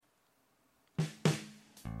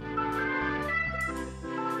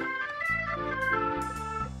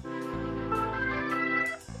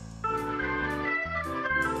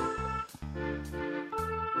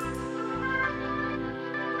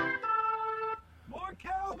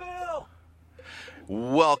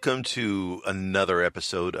Welcome to another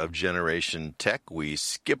episode of Generation Tech. We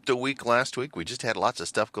skipped a week last week. We just had lots of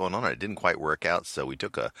stuff going on. It didn't quite work out, so we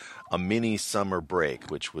took a mini summer break,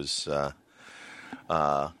 which was, it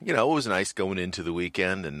was nice going into the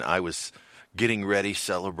weekend. And I was getting ready,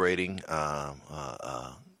 celebrating a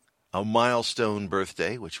milestone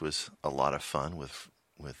birthday, which was a lot of fun with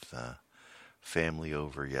family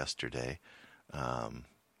over yesterday.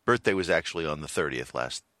 Birthday was actually on the 30th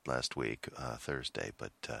last week, Thursday,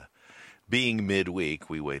 but being midweek,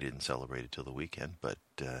 we waited and celebrated till the weekend. But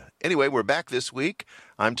anyway, we're back this week.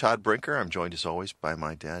 I'm Todd Brinker. I'm joined as always by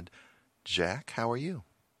my dad, Jack. How are you?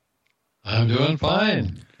 I'm doing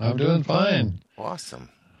fine. Awesome.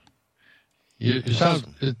 You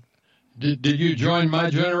sound. Did you join my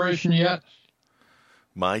generation yet?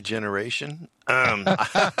 My generation?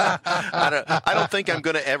 I don't think I'm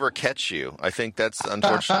going to ever catch you. I think that's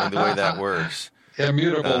unfortunately the way that works.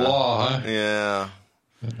 Immutable law, huh? Yeah.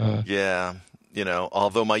 Yeah.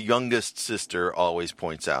 Although my youngest sister always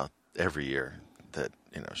points out every year that,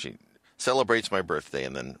 she celebrates my birthday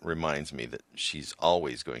and then reminds me that she's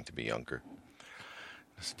always going to be younger.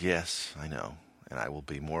 I said, yes, I know. And I will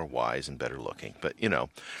be more wise and better looking. But,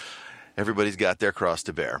 everybody's got their cross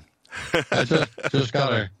to bear. I just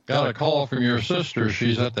got a call from your sister.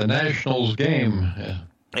 She's at the Nationals game.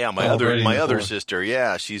 Yeah, my other sister.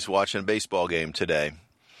 Yeah, she's watching a baseball game today.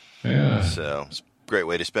 Yeah. So it's a great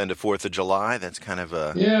way to spend a 4th of July. That's kind of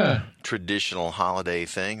a traditional holiday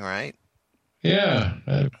thing, right? Yeah.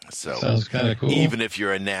 So sounds kind of cool. Even if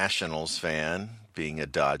you're a Nationals fan, being a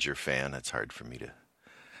Dodger fan, it's hard for me to.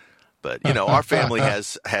 But, our family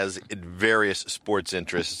has various sports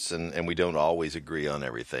interests, and we don't always agree on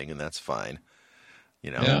everything, and that's fine.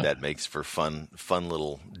 That makes for fun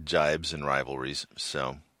little jibes and rivalries.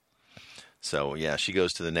 So yeah, she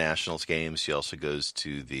goes to the Nationals games. She also goes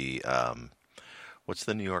to the what's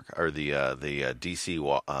the New York or the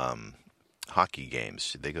DC hockey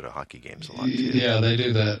games. They go to hockey games a lot too. Yeah, they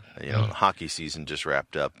do that. Hockey season just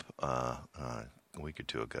wrapped up a week or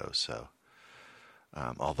two ago. So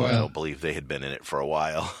although I don't believe they had been in it for a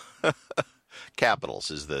while. Capitals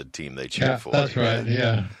is the team they cheer for. That's right.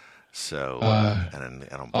 Yeah. So, and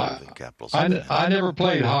I don't believe the Capitals. I never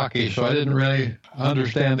played hockey, so I didn't really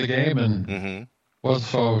understand the game, and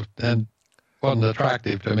wasn't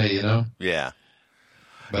attractive to me, Yeah.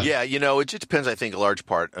 But, yeah, it just depends, I think, a large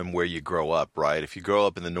part on where you grow up, right? If you grow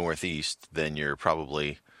up in the Northeast, then you're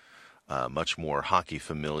probably much more hockey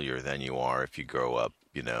familiar than you are if you grow up,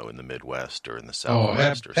 in the Midwest or in the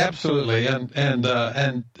Southwest. Or absolutely,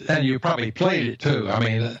 and you probably played it too. I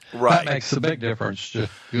mean, right. That makes a big difference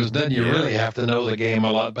because then you really have to know the game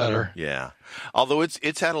a lot better. Yeah, although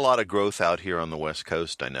it's had a lot of growth out here on the West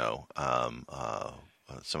Coast. I know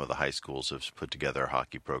some of the high schools have put together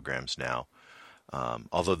hockey programs now.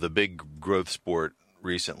 Although the big growth sport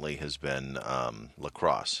recently has been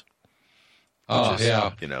lacrosse. Which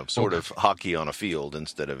is, sort of hockey on a field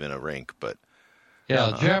instead of in a rink, but.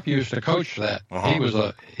 Yeah, Jeff used to coach that.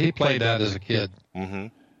 He played that as a kid. Mm-hmm.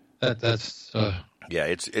 That's yeah,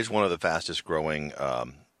 it's one of the fastest growing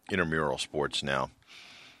intramural sports now.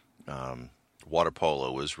 Water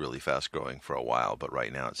polo was really fast growing for a while, but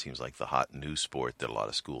right now it seems like the hot new sport that a lot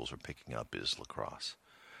of schools are picking up is lacrosse.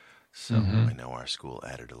 So I know our school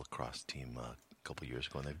added a lacrosse team a couple years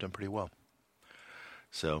ago, and they've done pretty well.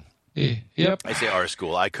 So yep. I say our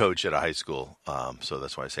school. I coach at a high school, so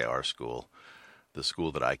that's why I say our school. The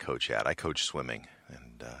school that I coach at. I coach swimming.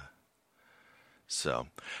 And so,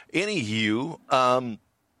 anywho,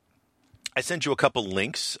 I sent you a couple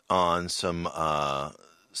links on some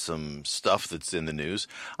stuff that's in the news.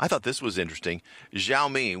 I thought this was interesting.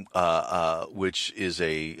 Xiaomi, which is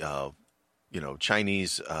a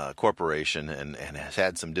Chinese corporation and has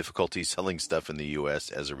had some difficulty selling stuff in the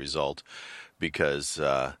U.S. as a result because,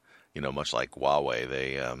 much like Huawei,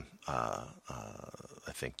 they, I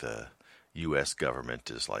think the U.S. government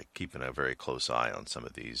is keeping a very close eye on some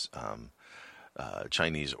of these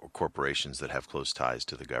Chinese corporations that have close ties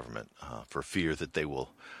to the government for fear that they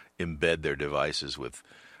will embed their devices with,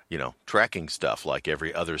 tracking stuff like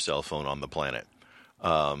every other cell phone on the planet.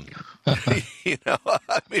 I mean,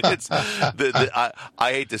 it's I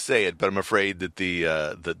hate to say it, but I'm afraid that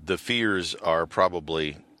the fears are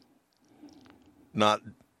probably not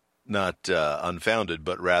unfounded,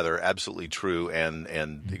 but rather absolutely true and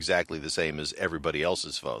exactly the same as everybody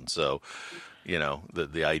else's phone. So,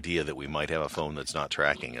 the idea that we might have a phone that's not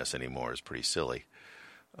tracking us anymore is pretty silly.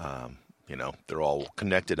 They're all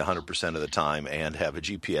connected 100% of the time and have a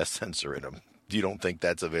GPS sensor in them. You don't think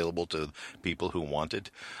that's available to people who want it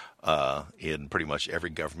in pretty much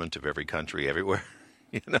every government of every country everywhere?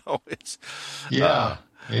 It's Yeah.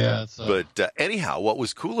 Yeah. It's, but anyhow, what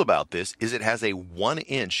was cool about this is it has a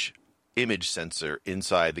 1-inch image sensor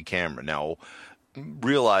inside the camera. Now,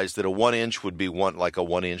 realize that a 1-inch would be like a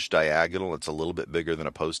 1-inch diagonal. It's a little bit bigger than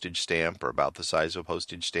a postage stamp, or about the size of a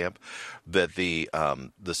postage stamp. That the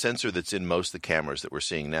sensor that's in most of the cameras that we're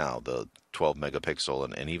seeing now, the 12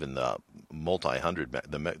 megapixel and even the multi-hundred,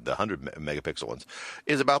 the 100 megapixel ones,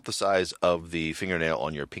 is about the size of the fingernail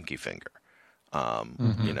on your pinky finger.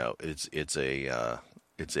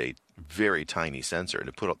 It's a very tiny sensor, and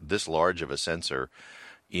to put this large of a sensor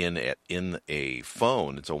in a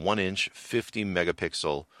phone, it's a 1-inch, 50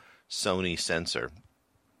 megapixel Sony sensor,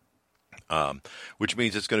 which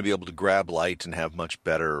means it's going to be able to grab light and have much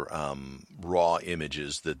better raw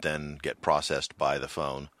images that then get processed by the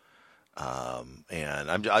phone. And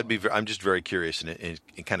I'm just very curious and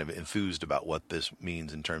kind of enthused about what this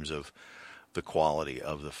means in terms of the quality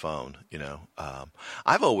of the phone.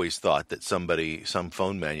 I've always thought that some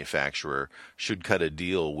phone manufacturer should cut a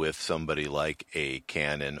deal with somebody like a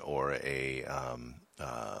Canon or a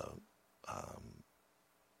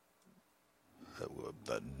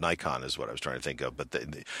Nikon is what I was trying to think of, but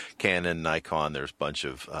the Canon, Nikon, there's a bunch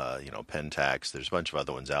of, Pentax, there's a bunch of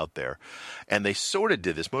other ones out there. And they sort of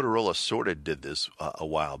did this, Motorola sort of did this a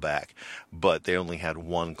while back, but they only had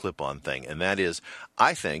one clip-on thing. And that is,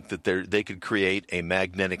 I think that they could create a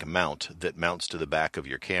magnetic mount that mounts to the back of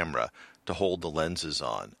your camera to hold the lenses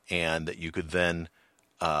on, and that you could then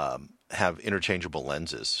have interchangeable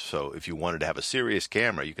lenses. So if you wanted to have a serious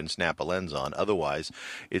camera, you can snap a lens on. Otherwise,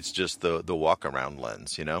 it's just the walk-around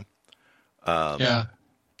lens, yeah.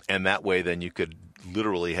 And that way, then you could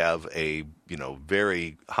literally have a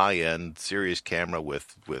very high-end serious camera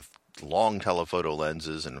with long telephoto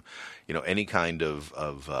lenses and any kind of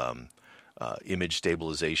image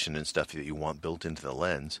stabilization and stuff that you want built into the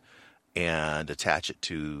lens, and attach it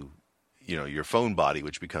to your phone body,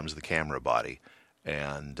 which becomes the camera body,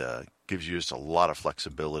 and gives you just a lot of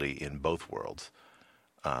flexibility in both worlds.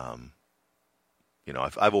 I've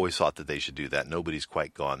always thought that they should do that. Nobody's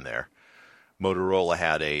quite gone there. Motorola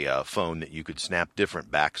had a phone that you could snap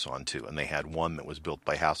different backs onto, and they had one that was built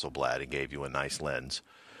by Hasselblad and gave you a nice lens.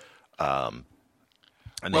 And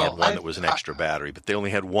they had one that was an extra battery, but they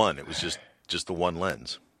only had one. It was just the one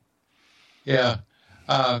lens. Yeah.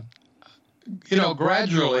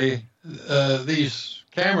 Gradually, these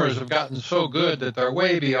cameras have gotten so good that they're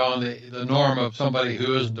way beyond the norm of somebody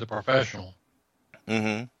who isn't a professional.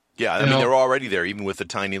 Mm-hmm. Yeah, I mean, they're already there, even with the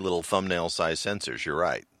tiny little thumbnail-sized sensors. You're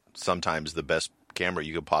right. Sometimes the best camera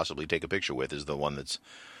you could possibly take a picture with is the one that's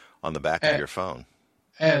on the back of your phone.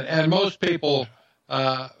 And most people,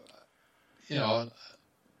 unless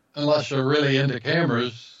they're really into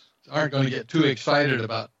cameras, aren't going to get too excited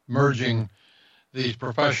about merging these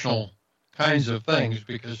professional kinds of things,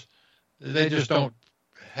 because they just don't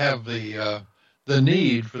have the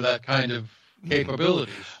need for that kind of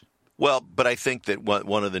capabilities. Well, but I think that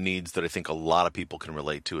one of the needs that I think a lot of people can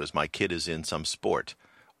relate to is my kid is in some sport,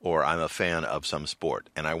 or I'm a fan of some sport,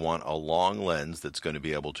 and I want a long lens that's going to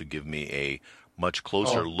be able to give me a much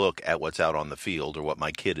closer look at what's out on the field or what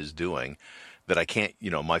my kid is doing, that I can't,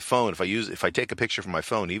 my phone, if I take a picture from my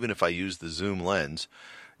phone, even if I use the zoom lens,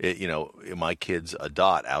 my kid's a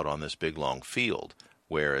dot out on this big long field.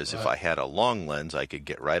 Whereas if I had a long lens, I could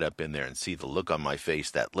get right up in there and see the look on my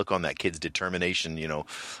face, that look on that kid's determination,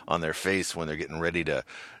 on their face when they're getting ready to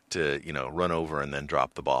run over and then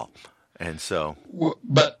drop the ball. And so,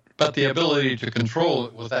 but the ability to control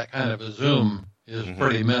it with that kind of a zoom is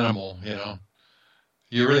pretty minimal.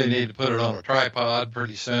 You really need to put it on a tripod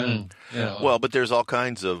pretty soon. Well, but there's all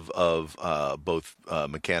kinds of both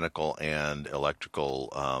mechanical and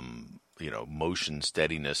electrical motion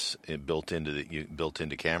steadiness built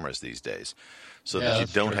into cameras these days, so that you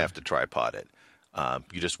don't have to tripod it.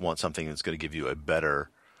 You just want something that's going to give you a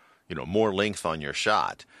better, more length on your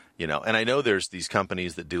shot. And I know there's these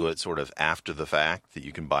companies that do it sort of after the fact, that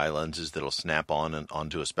you can buy lenses that'll snap on and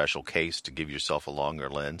onto a special case to give yourself a longer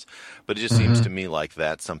lens. But it just seems to me like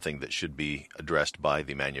that's something that should be addressed by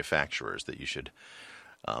the manufacturers, that you should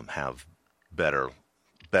have better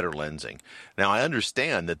lensing. Now, I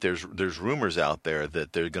understand that there's rumors out there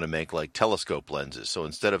that they're going to make like telescope lenses. So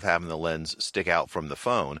instead of having the lens stick out from the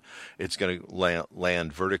phone, it's going to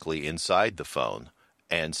land vertically inside the phone.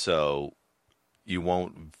 And so you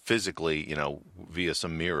won't physically, via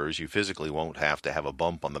some mirrors, you physically won't have to have a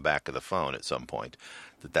bump on the back of the phone at some point.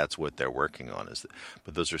 That's what they're working on.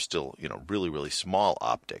 But those are still, really, really small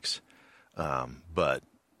optics. But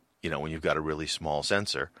when you've got a really small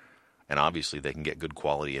sensor, and obviously they can get good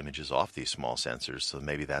quality images off these small sensors, so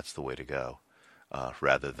maybe that's the way to go.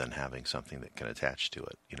 rather than having something that can attach to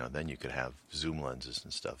it. Then you could have zoom lenses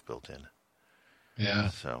and stuff built in. Yeah.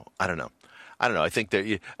 So I don't know. I think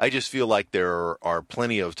that I just feel like there are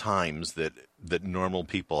plenty of times that normal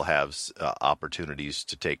people have opportunities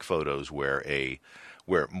to take photos where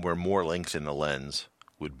more length in the lens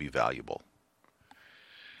would be valuable.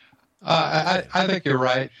 I think you're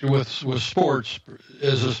right. With sports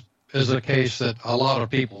is a case that a lot of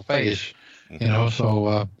people face.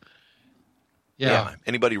 So. Yeah.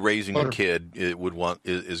 Anybody raising a kid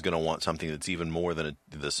is going to want something that's even more than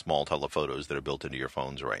the small telephotos that are built into your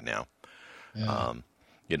phones right now. Yeah.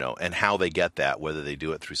 And how they get that, whether they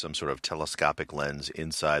do it through some sort of telescopic lens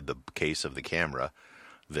inside the case of the camera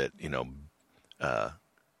that,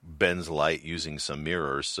 bends light using some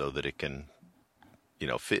mirrors so that it can,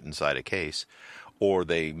 fit inside a case, or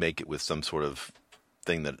they make it with some sort of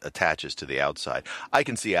thing that attaches to the outside. I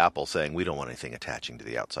can see Apple saying, we don't want anything attaching to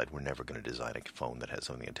the outside. We're never going to design a phone that has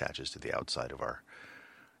something attaches to the outside of our,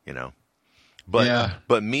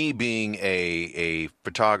 But me being a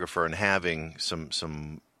photographer and having some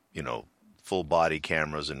full body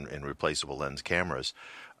cameras and replaceable lens cameras,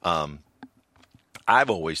 I've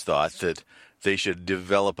always thought that they should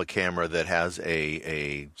develop a camera that has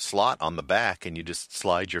a slot on the back, and you just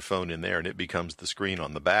slide your phone in there, and it becomes the screen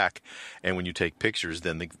on the back. And when you take pictures,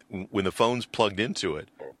 then when the phone's plugged into it,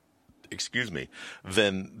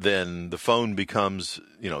 then the phone becomes,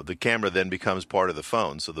 the camera then becomes part of the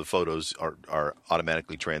phone. So the photos are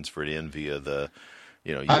automatically transferred in via the,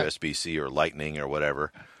 USB-C or Lightning or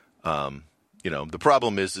whatever. The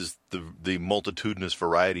problem is the multitudinous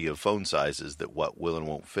variety of phone sizes that what will and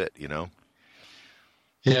won't fit,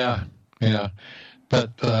 Yeah.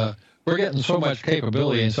 But we're getting so much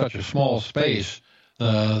capability in such a small space.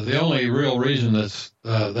 The only real reason that's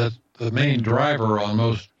the main driver on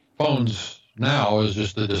most phones now is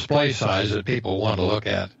just the display size that people want to look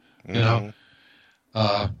at.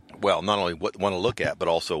 Well, not only want to look at, but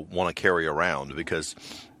also want to carry around, because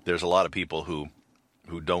there's a lot of people who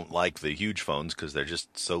don't like the huge phones because they're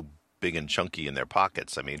just so big and chunky in their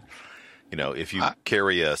pockets. I mean, if you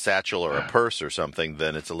carry a satchel or a purse or something,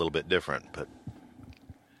 then it's a little bit different. But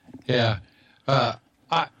yeah,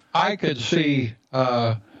 I could see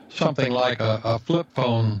something like a flip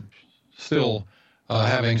phone still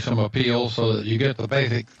having some appeal, so that you get the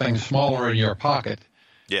basic thing smaller in your pocket.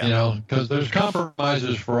 Yeah. Because there's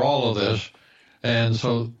compromises for all of this, and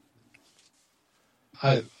so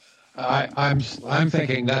I'm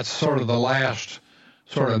thinking that's sort of the last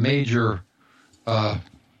sort of major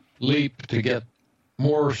leap to get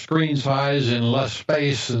more screen size in less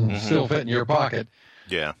space and still fit in your pocket.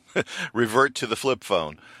 Yeah. Revert to the flip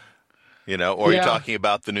phone, or you're talking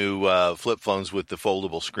about the new flip phones with the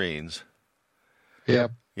foldable screens.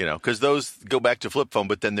 Yep. Because those go back to flip phone,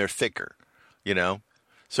 but then they're thicker,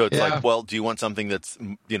 So it's like, well, do you want something that's,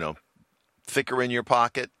 thicker in your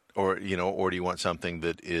pocket, or do you want something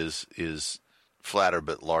that is flatter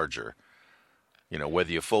but larger?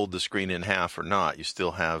 Whether you fold the screen in half or not, you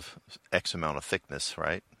still have X amount of thickness,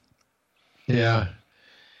 right? Yeah.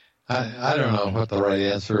 I don't know what the right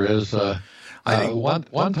answer is.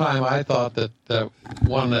 One time I thought that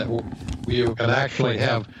one that you can actually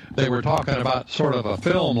have, they were talking about sort of a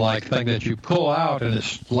film-like thing that you pull out, and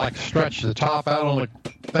it's like stretch the top out on the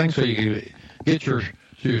thing so you can get your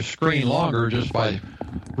screen longer just by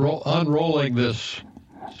unrolling this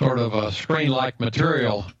sort of a screen-like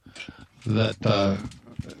material that,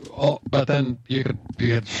 but then you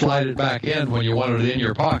could slide it back in when you wanted it in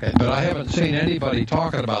your pocket. But I haven't seen anybody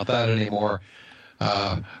talking about that anymore,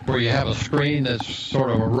 where you have a screen that's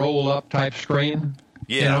sort of a roll-up type screen.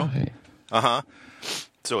 Yeah.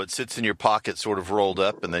 So it sits in your pocket, sort of rolled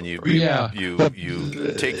up, and then you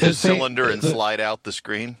take the cylinder and slide out the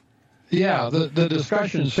screen. Yeah, the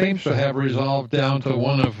discussion seems to have resolved down to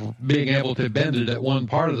one of being able to bend it at one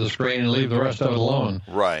part of the screen and leave the rest of it alone.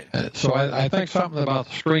 Right. So I think something about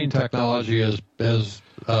the screen technology has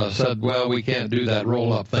said, well, we can't do that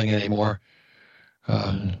roll-up thing anymore.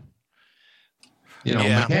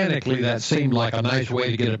 Mechanically, that seemed like a nice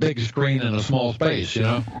way to get a big screen in a small space,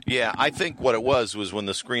 Yeah, I think what it was when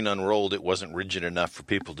the screen unrolled, it wasn't rigid enough for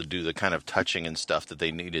people to do the kind of touching and stuff that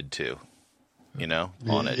they needed to.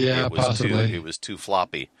 On it. Yeah, it was possibly. It was too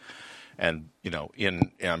floppy. And,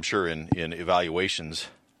 I'm sure in evaluations,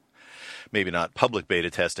 maybe not public beta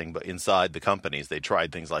testing, but inside the companies, they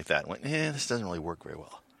tried things like that and went, this doesn't really work very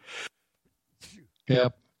well.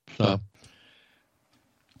 Yep. So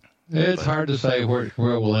it's hard to say where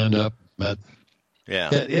we'll end up, but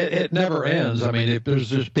yeah, it never ends. I mean, there's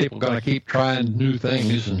just people going to keep trying new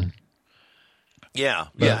things, and Yeah,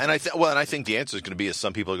 But, yeah, and I think the answer is going to be is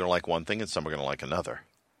some people are going to like one thing and some are going to like another.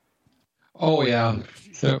 oh yeah,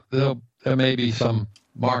 there may be some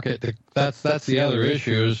market. That's the other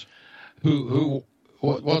issue is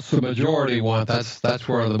what's the majority want? That's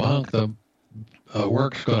where the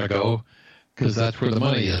work's going to go, because that's where the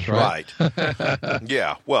money is, right? Right.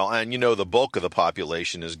 Yeah. Well, and the bulk of the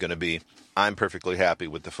population is going to be, I'm perfectly happy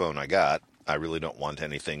with the phone I got. I really don't want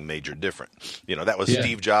anything major different. That was Yeah.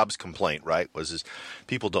 Steve Jobs' complaint, right?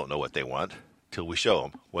 People don't know what they want till we show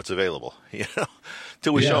them what's available,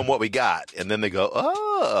 till we show them what we got. And then they go,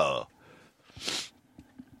 oh.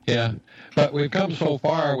 Yeah. But we've come so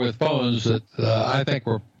far with phones that I think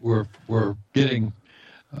we're getting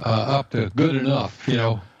up to good enough,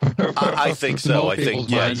 I think so. I think,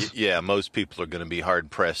 minds. most people are going to be hard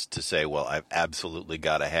pressed to say, well, I've absolutely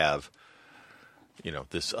got to have,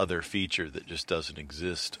 this other feature that just doesn't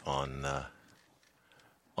exist on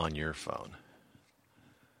your phone.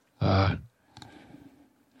 I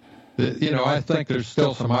think there's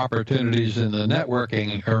still some opportunities in the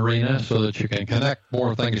networking arena so that you can connect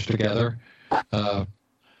more things together.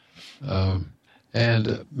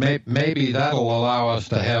 And maybe that'll allow us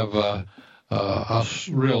to have a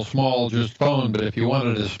real small just phone. But if you want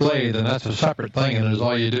a display, then that's a separate thing. And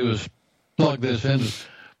all you do is plug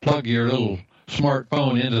your little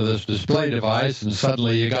smartphone into this display device, and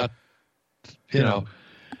suddenly you got, a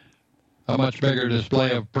much bigger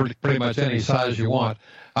display of pretty much any size you want.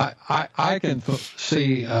 I can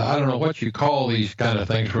see, I don't know what you call these kind of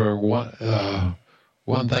things, where one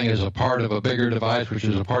thing is a part of a bigger device, which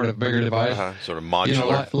is a part of a bigger device. Sort of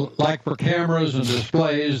modular. Like for cameras and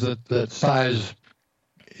displays, that size,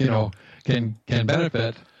 can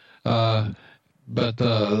benefit. But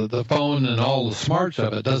the phone and all the smarts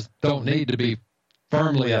of it don't need to be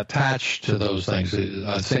firmly attached to those things.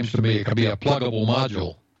 It seems to me it could be a pluggable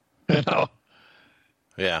module.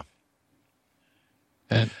 Yeah.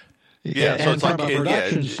 And so it's from like a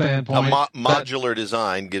production standpoint, a modular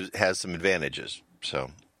design has some advantages.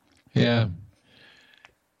 So. Yeah.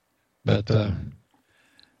 But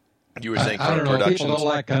you were saying I don't know. production. People don't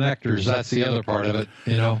like connectors. That's the other part of it.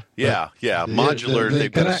 Yeah. Modular.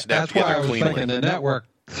 They've got to snap that's why together I was cleanly. thinking the network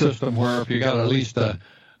system, where if you got at least a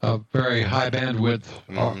very high bandwidth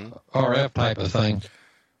RF type of thing.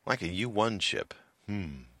 Like a U1 chip.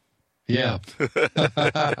 Yeah.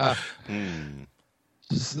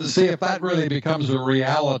 See, if that really becomes a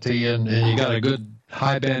reality and you got a good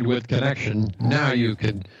high bandwidth connection, now you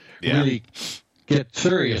can really get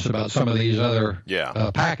serious about some of these other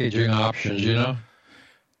packaging options,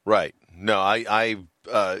 Right. No, I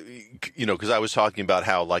because I was talking about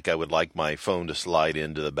how I would like my phone to slide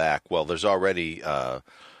into the back. Well, there's already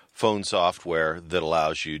phone software that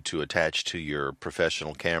allows you to attach to your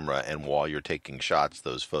professional camera, and while you're taking shots,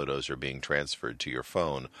 those photos are being transferred to your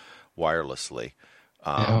phone wirelessly.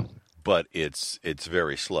 But it's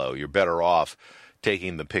very slow. You're better off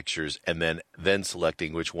taking the pictures and then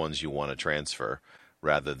selecting which ones you want to transfer,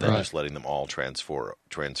 rather than just letting them all transfer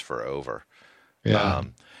over. Yeah.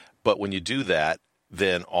 But when you do that,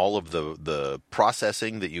 then all of the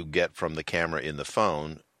processing that you get from the camera in the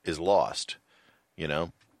phone is lost. Yeah.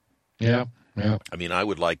 I mean, I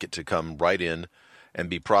would like it to come right in and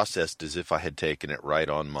be processed as if I had taken it right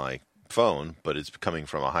on my phone, but it's coming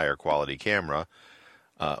from a higher quality camera,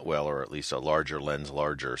 or at least a larger lens,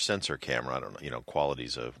 larger sensor camera. I don't know,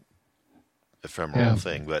 quality's a ephemeral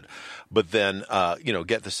thing, but then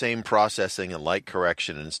get the same processing and light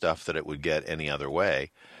correction and stuff that it would get any other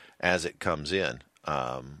way as it comes in.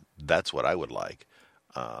 That's what I would like,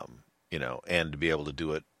 and to be able to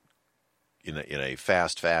do it in a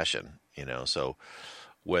fast fashion, so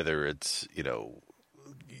whether it's,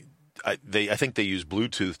 I think they use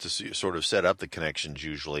Bluetooth to sort of set up the connections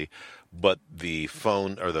usually, but the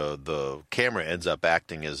phone or the camera ends up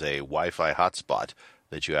acting as a Wi-Fi hotspot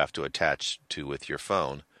that you have to attach to with your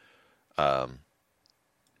phone,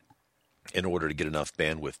 in order to get enough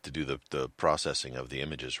bandwidth to do the processing of the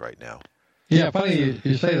images right now. Yeah, funny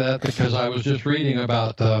you say that, because I was just reading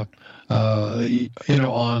about, on iPads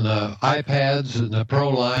and the Pro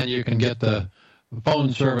line, you can get the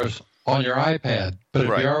phone service on your iPad. But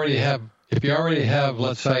if you already have,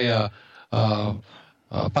 let's say, a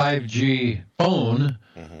 5G phone,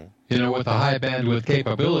 with a high bandwidth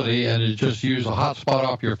capability, and you just use a hotspot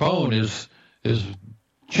off your phone is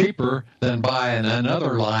cheaper than buying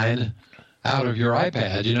another line out of your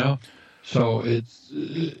iPad. So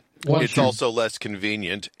it's also less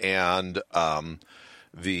convenient, and a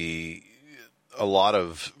lot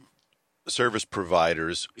of service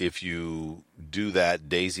providers, if you do that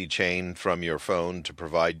daisy chain from your phone to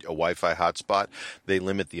provide a Wi-Fi hotspot, they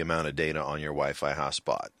limit the amount of data on your Wi-Fi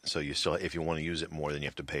hotspot. So you still, if you want to use it more, then you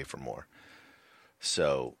have to pay for more.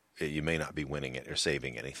 So you may not be winning it or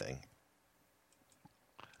saving anything.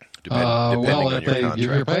 Well, if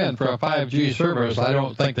you're paying for a 5G service, I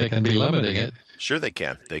don't think they can be limiting it. Sure, they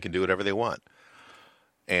can. They can do whatever they want,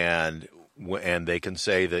 and they can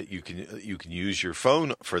say that you can use your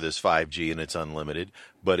phone for this 5G and it's unlimited.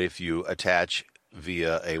 But if you attach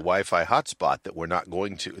via a Wi-Fi hotspot,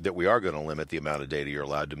 that we are going to limit the amount of data you're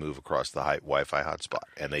allowed to move across the Wi-Fi hotspot,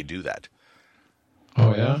 and they do that.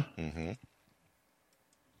 Oh yeah. Mm-hmm.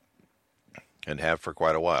 And have for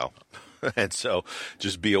quite a while. And so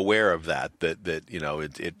just be aware of that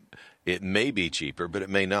it may be cheaper, but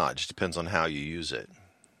it may not. It just depends on how you use it.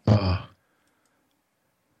 For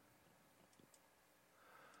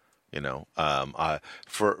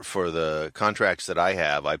the contracts that I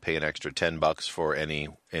have, I pay an extra $10 for any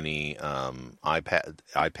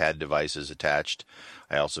iPad devices attached.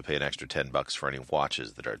 I also pay an extra $10 for any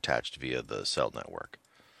watches that are attached via the cell network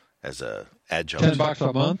as a adjunct. $10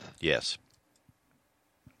 a month? Yes.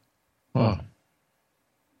 Huh.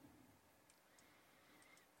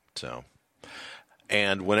 So,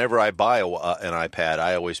 and whenever I buy an iPad,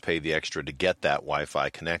 I always pay the extra to get that Wi-Fi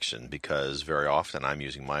connection, because very often I'm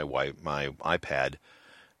using my iPad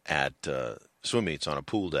at swim meets on a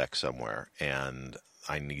pool deck somewhere, and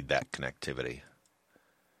I need that connectivity.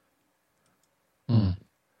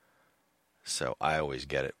 So I always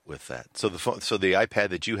get it with that. So the iPad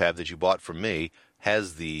that you have that you bought from me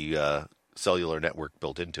has the cellular network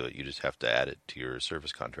built into it. You just have to add it to your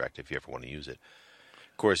service contract if you ever want to use it.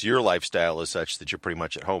 Of course, your lifestyle is such that you're pretty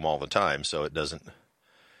much at home all the time, so it doesn't.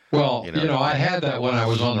 Well, I had that when I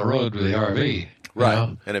was on the road with the RV.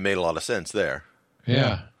 Right, and it made a lot of sense there.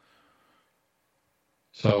 Yeah.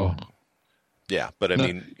 So. Yeah, but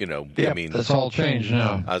that's all changed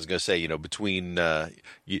now. I was going to say, between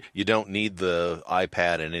you don't need the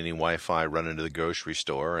iPad and any Wi-Fi running to the grocery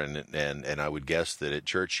store, and I would guess that at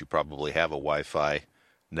church you probably have a Wi-Fi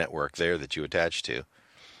network there that you attach to.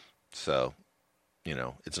 So,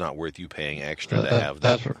 it's not worth you paying extra to have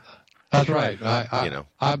that. That's right.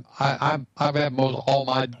 I've had all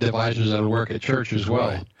my devices that work at church as well.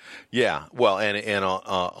 Right. Yeah. Well, and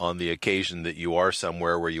on the occasion that you are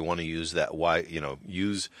somewhere where you want to use that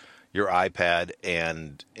use your iPad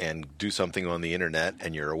and do something on the internet,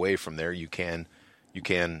 and you're away from there, you can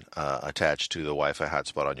attach to the Wi-Fi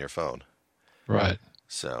hotspot on your phone. Right.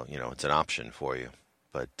 So it's an option for you,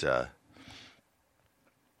 but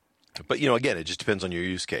again, it just depends on your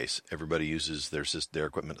use case. Everybody uses their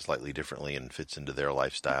equipment slightly differently and fits into their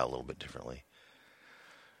lifestyle a little bit differently.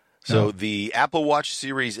 So the Apple Watch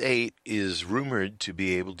Series 8 is rumored to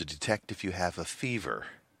be able to detect if you have a fever.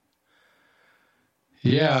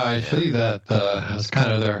 Yeah, I see that. That's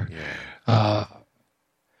kind of their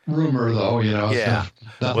rumor, though. Yeah.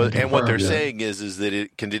 And what they're saying is that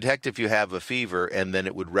it can detect if you have a fever, and then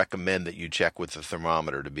it would recommend that you check with the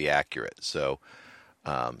thermometer to be accurate. So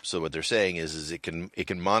what they're saying is it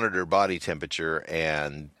can monitor body temperature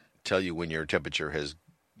and tell you when your temperature has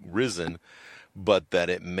risen, but that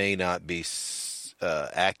it may not be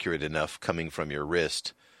accurate enough coming from your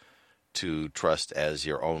wrist to trust as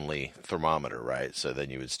your only thermometer, right? So then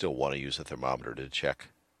you would still want to use a thermometer to check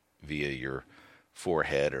via your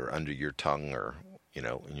forehead or under your tongue or, in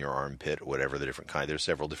your armpit or whatever the different kind. There's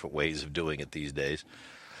several different ways of doing it these days.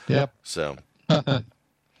 Yep. So,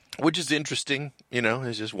 which is interesting,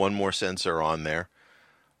 there's just one more sensor on there.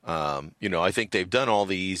 I think they've done all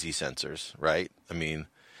the easy sensors, right? I mean,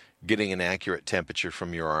 getting an accurate temperature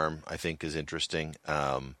from your arm, I think, is interesting.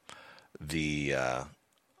 The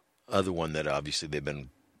other one that obviously they've been,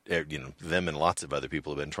 them and lots of other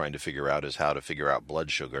people have been trying to figure out is how to figure out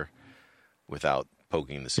blood sugar without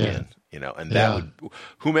poking the skin. And that would,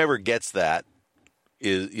 whomever gets that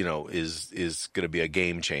is going to be a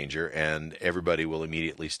game changer, and everybody will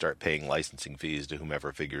immediately start paying licensing fees to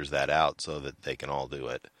whomever figures that out so that they can all do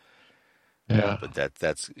it. Yeah. But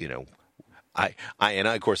that's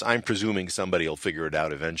of course, I'm presuming somebody will figure it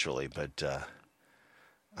out eventually, but,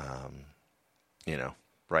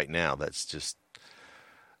 right now that's just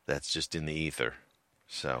in the ether.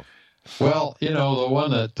 So, well, the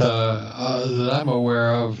one that I'm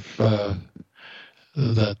aware of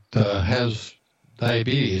that has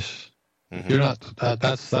diabetes, you're not.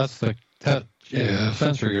 That's the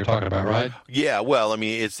sensor you're talking about, right? Yeah, well, I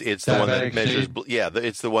mean, it's the one that measures.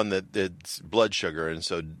 It's the one that's blood sugar, and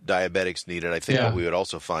so diabetics need it. I think what we would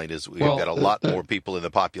also find is we've got a lot more people in the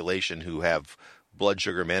population who have blood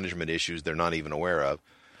sugar management issues they're not even aware of.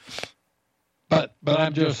 But But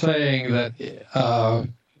I'm just saying that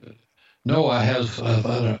NOAA has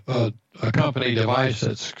a company device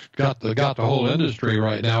that's got the whole industry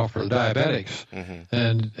right now for diabetics,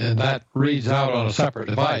 and that reads out on a separate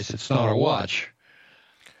device. It's not a watch,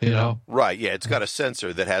 you know. Right. Yeah, it's got a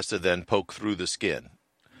sensor that has to then poke through the skin,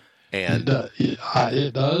 and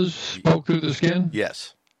it does poke through the skin.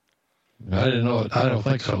 Yes. I didn't know it. I don't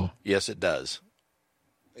think so. Yes, it does,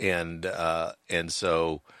 and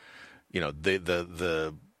so, you know,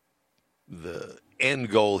 the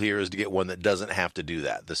end goal here is to get one that doesn't have to do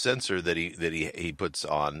that. The sensor that he puts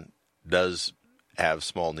on does have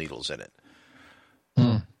small needles in it.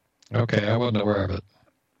 Okay, I wasn't aware of it.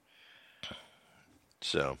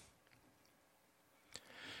 So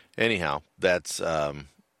anyhow, that's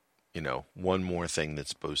you know, one more thing that's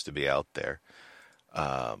supposed to be out there.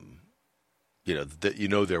 You know,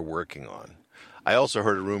 that they're working on. I also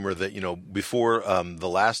heard a rumor that, you know, before the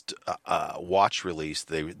last watch release,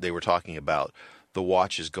 they were talking about the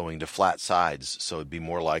watch is going to flat sides, so it'd be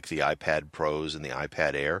more like the iPad Pros and the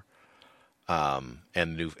iPad Air, and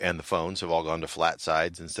the phones have all gone to flat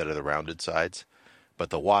sides instead of the rounded sides, but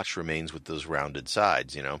the watch remains with those rounded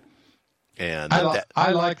sides, you know. And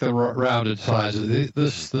I like the rounded sides.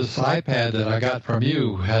 This iPad that I got from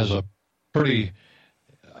you has a pretty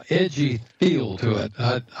edgy feel to it.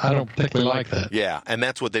 I don't particularly like that. Yeah, and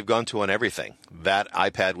that's what they've gone to on everything. That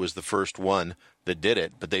iPad was the first one that did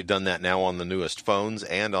it, but they've done that now on the newest phones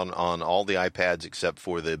and on all the iPads except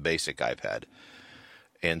for the basic iPad.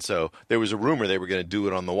 And so there was a rumor they were going to do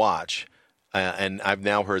it on the watch, and I've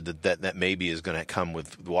now heard that maybe is going to come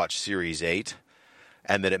with Watch Series 8,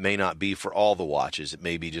 and that it may not be for all the watches. It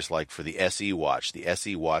may be just like for the SE watch. The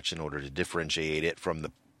SE watch, in order to differentiate it from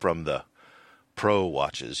the Pro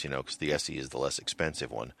watches, you know, because the SE is the less expensive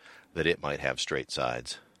one, that it might have straight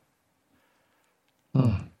sides.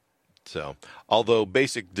 So, although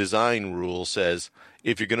basic design rule says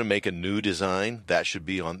if you're going to make a new design, that should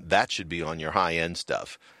be on your high-end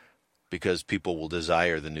stuff, because people will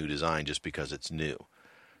desire the new design just because it's new.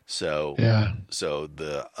 So, so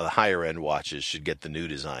the higher-end watches should get the new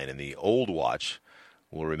design, and the old watch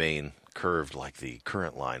will remain curved like the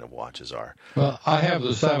current line of watches are. Well, I have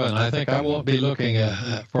the 7. I think I won't be looking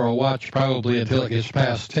for a watch probably until it gets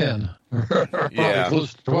past 10. Probably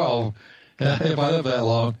close to 12 if I live that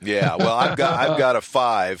long. Yeah, well, I've got a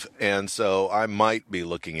 5, and so I might be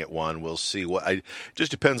looking at one. We'll see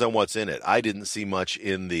just depends on what's in it. I didn't see much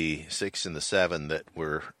in the 6 and the 7 that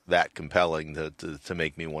were that compelling to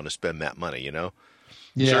make me want to spend that money, you know?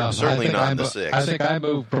 Yeah, certainly not in the 6. I think I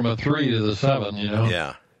moved from a 3 to the 7, you know?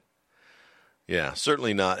 Yeah. Yeah,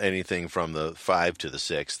 certainly not anything from the 5 to the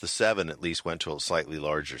 6. The 7 at least went to a slightly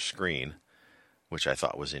larger screen, which I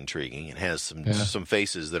thought was intriguing. It has some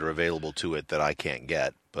faces that are available to it that I can't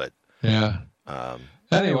get, but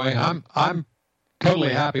anyway, I'm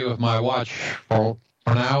totally happy with my watch for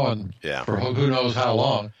now and for who knows how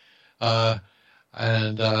long,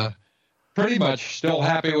 and pretty much still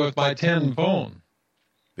happy with my 10 phone.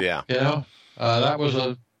 Yeah, you know, that was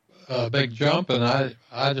a big jump, and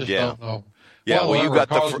I just don't know. Yeah, well, you got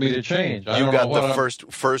caused me to change. You got the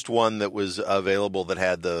first one that was available that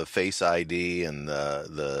had the Face ID and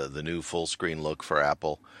the new full screen look for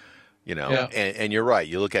Apple. You know, and you're right.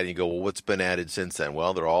 You look at it and you go, well, what's been added since then?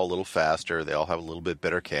 Well, they're all a little faster. They all have a little bit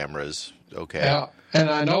better cameras. Okay. Yeah,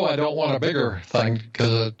 and I know I don't want a bigger thing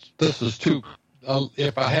because this is too.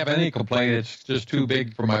 If I have any complaint, it's just too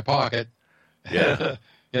big for my pocket. Yeah.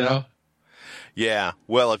 You know. Yeah,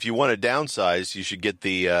 well, if you want to downsize, you should get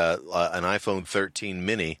the an iPhone 13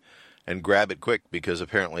 mini and grab it quick, because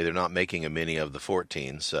apparently they're not making a mini of the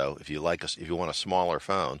 14. So if you want a smaller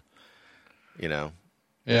phone, you know,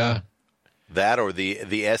 that or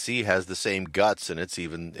the SE has the same guts, and it's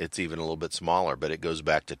even a little bit smaller, but it goes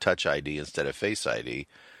back to Touch ID instead of Face ID.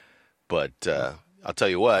 But I'll tell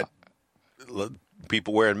you what,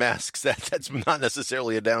 people wearing masks, that's not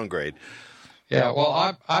necessarily a downgrade. Yeah,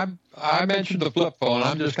 well, I mentioned the flip phone.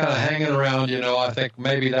 I'm just kind of hanging around, you know. I think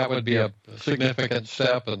maybe that would be a significant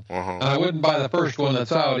step, and I wouldn't buy the first one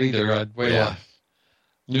that's out either. I'd wait till I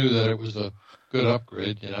knew that it was a good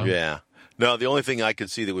upgrade, you know. Yeah. No, the only thing I could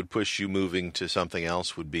see that would push you moving to something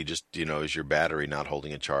else would be just, you know, is your battery not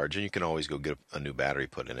holding a charge, and you can always go get a new battery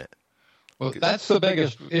put in it. Well, that's the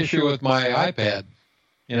biggest issue with my iPad,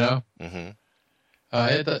 you know.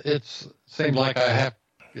 It seems like I have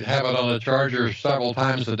it on a charger several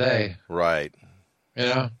times a day. Right. You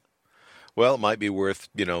know? Well, it might be worth,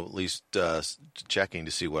 you know, at least checking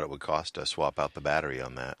to see what it would cost to swap out the battery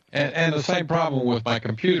on that. And the same problem with my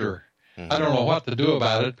computer. I don't know what to do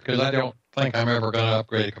about it, because I don't think I'm ever going to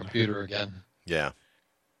upgrade a computer again. Yeah.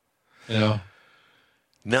 You know?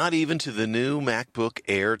 Not even to the new MacBook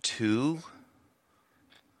Air 2?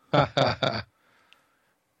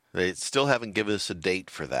 They still haven't given us a date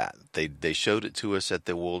for that. They showed it to us at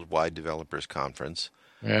the Worldwide Developers Conference.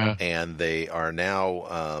 Yeah. And they are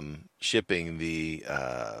now shipping the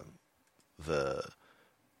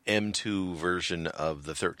M2 version of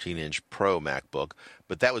the 13-inch Pro MacBook,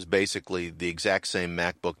 but that was basically the exact same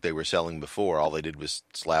MacBook they were selling before. All they did was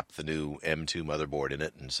slap the new M2 motherboard in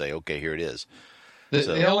it and say, okay, here it is.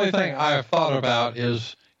 The only thing I've thought about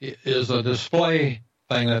is a display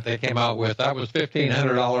thing that they came out with. That was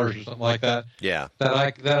 $1,500 or something like that. Yeah. That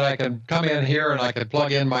I can come in here and I can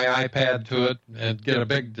plug in my iPad to it and get a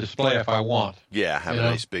big display if I want. Yeah, have a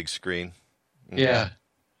nice big screen. Mm-hmm.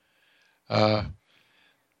 Yeah.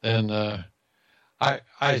 Then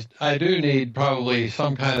I do need probably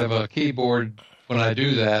some kind of a keyboard when I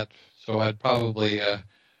do that. So I'd probably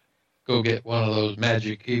go get one of those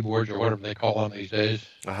Magic keyboards or whatever they call them these days.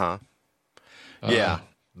 Yeah,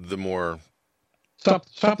 the more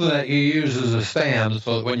something that you use as a stand,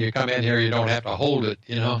 so that when you come in here, you don't have to hold it.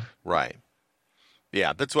 Right.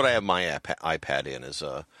 Yeah, that's what I have my iPad in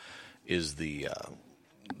is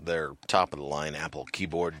their top of the line Apple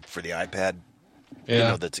keyboard for the iPad.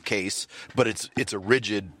 Yeah. That's a case, but it's a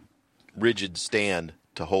rigid stand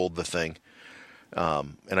to hold the thing.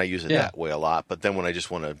 And I use it that way a lot. But then when I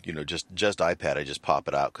just want to, just iPad, I just pop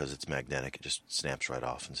it out because it's magnetic. It just snaps right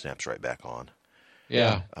off and snaps right back on.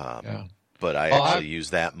 Yeah. But I use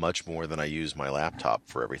that much more than I use my laptop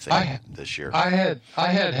for everything this year. I had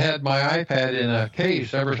my iPad in a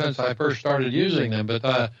case ever since I first started using them, but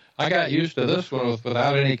I got used to this one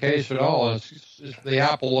without any case at all. It's the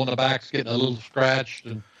Apple on the back's getting a little scratched,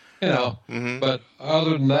 and Mm-hmm. But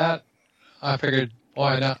other than that, I figured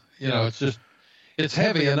why not? It's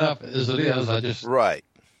heavy enough as it is. Right.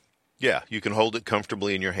 Yeah, you can hold it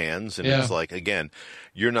comfortably in your hands, and it's like, again,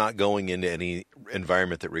 you're not going into any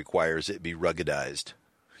environment that requires it be ruggedized,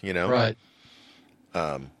 Right.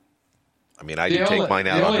 I mean, I do take mine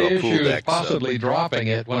out onto a pool deck. The only issue is possibly dropping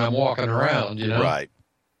it when I'm walking around, Right.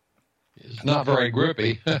 It's not very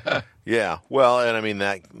grippy. Yeah, well, and I mean,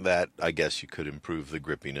 that I guess you could improve the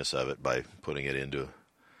grippiness of it by putting it into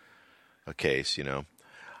a case,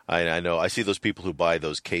 I know. I see those people who buy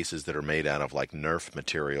those cases that are made out of like Nerf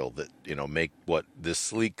material that, make this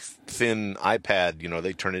sleek, thin iPad,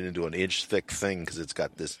 they turn it into an inch thick thing because it's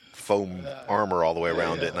got this foam armor all the way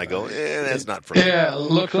around it. And I go, that's not for me. Yeah, it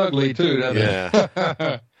looks ugly too, doesn't it?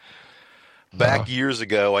 Yeah. Back years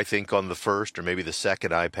ago, I think on the first or maybe the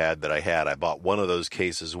second iPad that I had, I bought one of those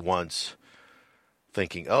cases once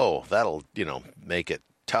thinking, oh, that'll, make it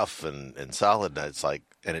tough and solid. And it's like,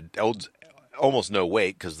 and it holds almost no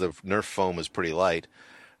weight because the Nerf foam is pretty light.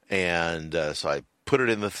 And so I put it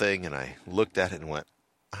in the thing and I looked at it and went,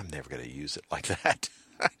 I'm never going to use it like that.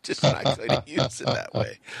 I'm just not going to use it that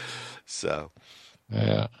way. So,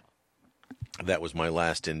 yeah, that was my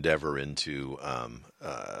last endeavor into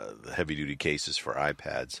the heavy-duty cases for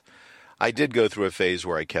iPads. I did go through a phase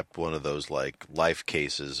where I kept one of those like Life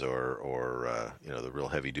cases or the real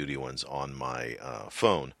heavy-duty ones on my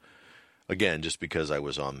phone. Again, just because I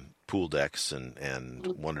was on pool decks and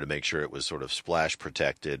wanted to make sure it was sort of splash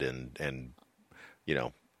protected and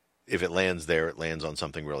if it lands there, it lands on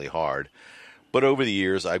something really hard. But over the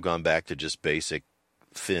years, I've gone back to just basic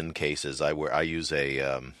thin cases. I use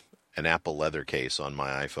an Apple leather case on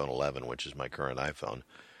my iPhone 11, which is my current iPhone.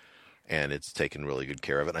 And it's taken really good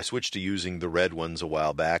care of it. And I switched to using the red ones a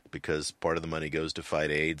while back because part of the money goes to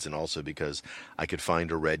fight AIDS and also because I could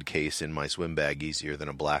find a red case in my swim bag easier than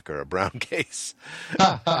a black or a brown case.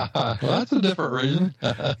 Well, that's a different reason.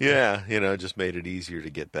 Yeah, just made it easier to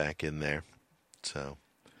get back in there. So,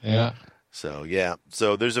 yeah.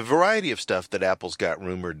 So there's a variety of stuff that Apple's got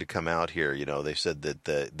rumored to come out here. They said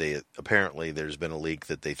that they apparently there's been a leak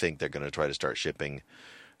that they think they're going to try to start shipping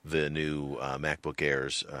the new MacBook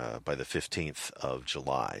Airs by the 15th of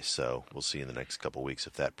July. So we'll see in the next couple of weeks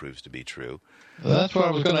if that proves to be true. Well, that's what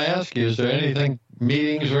I was going to ask you. Is there anything,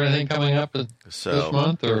 meetings or anything coming up this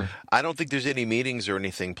month? Or I don't think there's any meetings or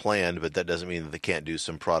anything planned, but that doesn't mean that they can't do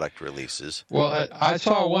some product releases. Well, I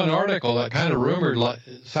saw one article that kind of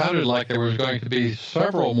it sounded like there was going to be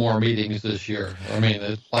several more meetings this year. I mean,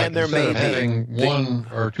 it's like and there instead may of having one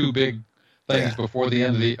or two big things before the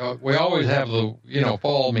end of the we always have the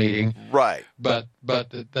fall meeting, right? But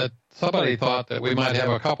that somebody thought that we might have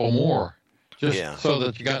a couple more, just so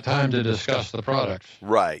that you got time to discuss the products,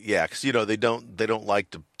 right? Yeah, because they don't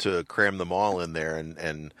like to cram them all in there,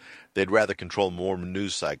 and they'd rather control more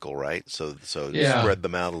news cycle, right? So spread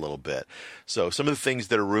them out a little bit. So some of the things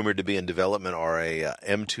that are rumored to be in development are a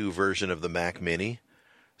M2 version of the Mac Mini,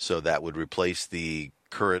 so that would replace the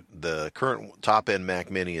current top end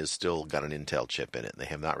Mac Mini has still got an Intel chip in it. They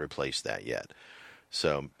have not replaced that yet.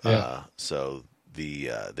 So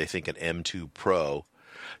they think an M2 Pro.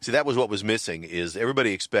 See, that was what was missing. Is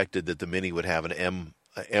everybody expected that the Mini would have an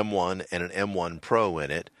M1 and an M1 Pro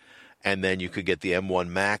in it, and then you could get the M1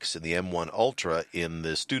 Max and the M1 Ultra in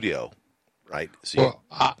the studio, right? So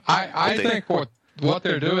I think what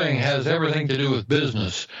they're doing has everything to do with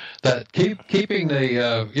business. That keeping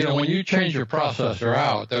the when you change your processor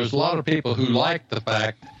out, there's a lot of people who like the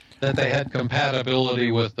fact that they had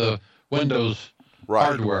compatibility with the Windows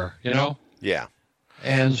hardware. Yeah.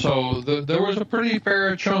 And so there was a pretty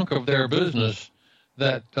fair chunk of their business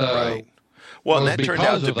that. Right. Well, and that turned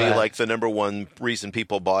out to be like the number one reason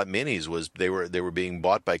people bought Minis was they were being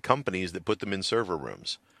bought by companies that put them in server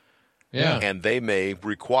rooms. Yeah. And they may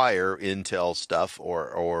require Intel stuff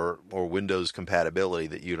or Windows compatibility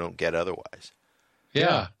that you don't get otherwise.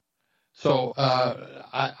 Yeah. So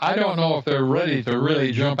I don't know if they're ready to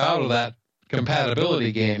really jump out of that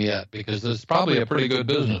compatibility game yet, because it's probably a pretty good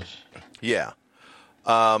business. Yeah.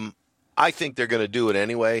 I think they're going to do it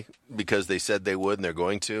anyway because they said they would and they're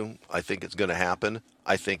going to. I think it's going to happen.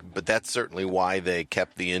 But that's certainly why they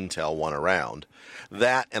kept the Intel one around.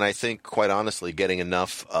 That, and I think, quite honestly, getting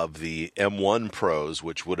enough of the M1 Pros,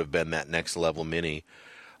 which would have been that next level Mini,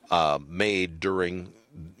 made during,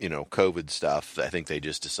 COVID stuff. I think they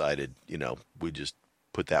just decided, we just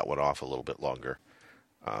put that one off a little bit longer.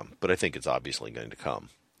 But I think it's obviously going to come.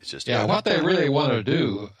 It's just what they really want to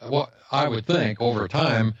do, what I would think over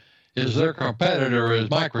time, is their competitor is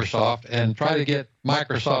Microsoft, and try to get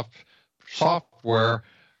Microsoft software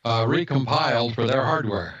recompiled for their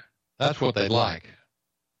hardware. That's what they'd like.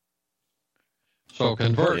 So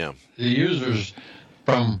convert the users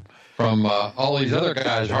from all these other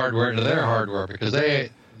guys' hardware to their hardware, because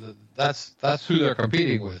that's who they're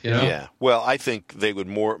competing with. Yeah. Well, I think they would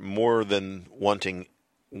more than wanting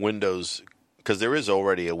Windows, because there is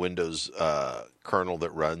already a Windows kernel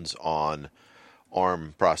that runs on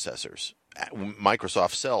ARM processors.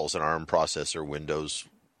 Microsoft sells an ARM processor Windows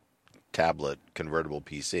tablet convertible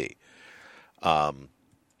PC.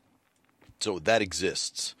 So that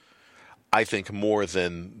exists. I think more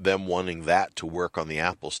than them wanting that to work on the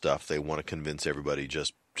Apple stuff, they want to convince everybody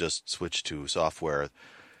just switch to software,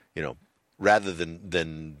 rather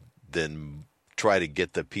than try to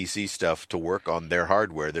get the PC stuff to work on their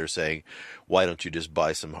hardware. They're saying, why don't you just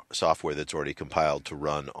buy some software that's already compiled to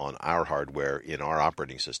run on our hardware in our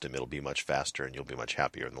operating system? It'll be much faster and you'll be much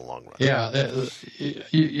happier in the long run. Yeah,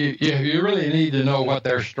 you really need to know what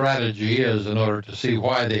their strategy is in order to see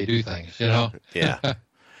why they do things, Yeah.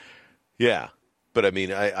 Yeah. But I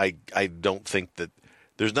mean, I don't think that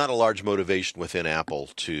there's not a large motivation within Apple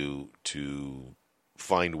to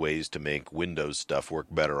find ways to make Windows stuff work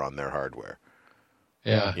better on their hardware.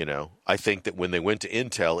 Yeah. I think that when they went to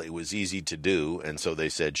Intel, it was easy to do, and so they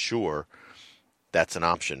said, sure, that's an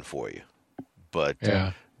option for you. But,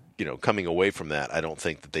 coming away from that, I don't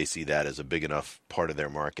think that they see that as a big enough part of their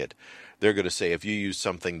market. They're going to say, if you use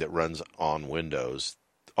something that runs on Windows,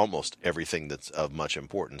 almost everything that's of much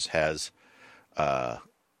importance has a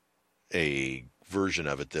version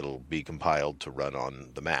of it that'll be compiled to run on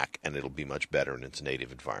the Mac, and it'll be much better in its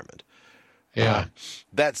native environment. Yeah.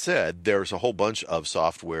 That said, there's a whole bunch of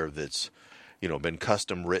software that's, been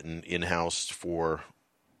custom written in-house for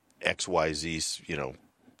XYZ,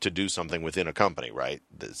 to do something within a company, right?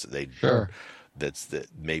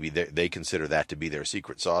 Maybe they consider that to be their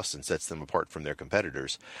secret sauce and sets them apart from their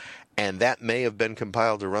competitors. And that may have been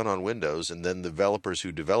compiled to run on Windows, and then the developers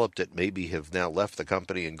who developed it maybe have now left the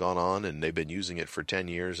company and gone on, and they've been using it for 10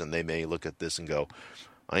 years, and they may look at this and go,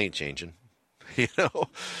 I ain't changing.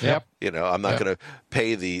 Yep. I'm not going to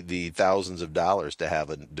pay the thousands of dollars to have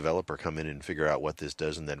a developer come in and figure out what this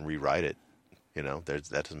does and then rewrite it. That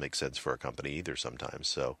doesn't make sense for a company either sometimes.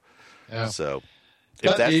 So if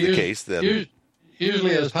that's the case, then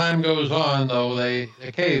usually as time goes on, though, they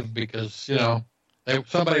cave because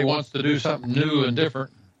somebody wants to do something new and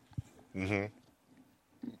different. Mm-hmm.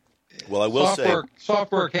 Well, I will say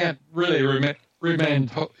software can't really remain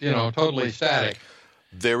totally static.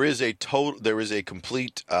 There is a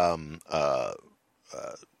complete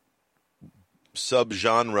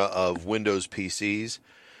subgenre of Windows PCs.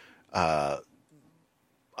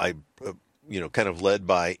 Kind of led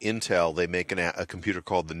by Intel. They make a computer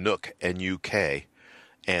called the NUC, N-U-K,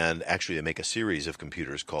 and actually they make a series of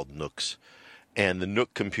computers called NUCs. And the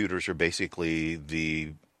NUC computers are basically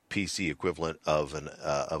the PC equivalent of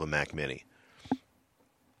a Mac Mini.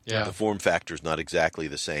 Yeah. The form factor is not exactly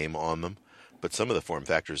the same on them, but some of the form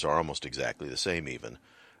factors are almost exactly the same even.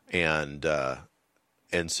 And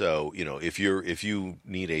And so, if you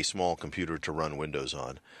need a small computer to run Windows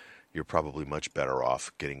on, you're probably much better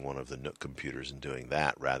off getting one of the Nook computers and doing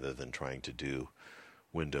that rather than trying to do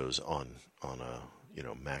Windows on a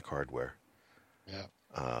Mac hardware. Yeah.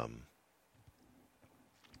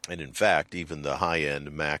 And in fact, even the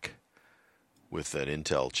high-end Mac with an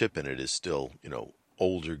Intel chip in it is still,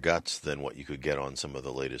 older guts than what you could get on some of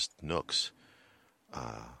the latest Nooks.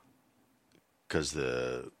 Because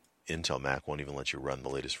the Intel Mac won't even let you run the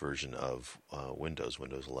latest version of Windows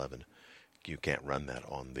 11. You can't run that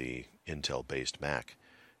on the Intel-based Mac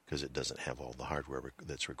because it doesn't have all the hardware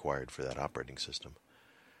that's required for that operating system.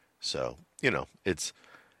 So, it's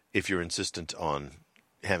if you're insistent on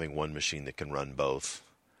having one machine that can run both,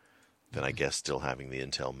 then I guess still having the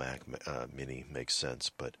Intel Mac Mini makes sense.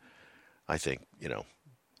 But I think,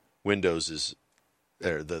 Windows is,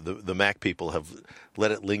 the Mac people have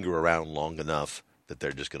let it linger around long enough that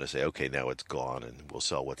they're just going to say, okay, now it's gone and we'll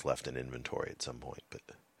sell what's left in inventory at some point. But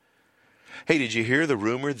hey, did you hear the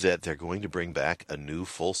rumor that they're going to bring back a new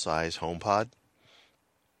full-size HomePod?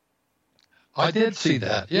 I did see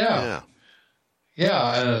that. Yeah.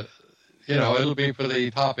 It'll be for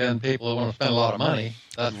the top-end people who want to spend a lot of money.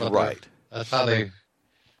 That's what right. That's how they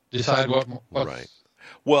decide what right.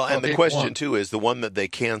 Well, and the question, too, is the one that they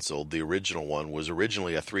canceled, the original one, was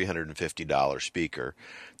originally a $350 speaker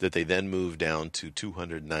that they then moved down to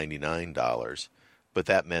 $299. But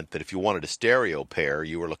that meant that if you wanted a stereo pair,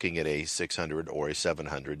 you were looking at a $600 or a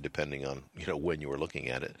 $700, depending on when you were looking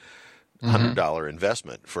at it, $100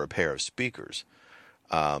 investment for a pair of speakers.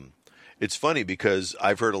 It's funny because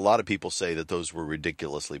I've heard a lot of people say that those were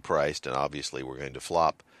ridiculously priced and obviously were going to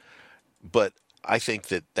flop. But I think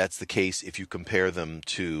that that's the case if you compare them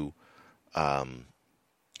to the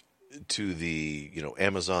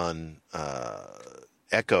Amazon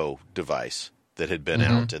Echo device that had been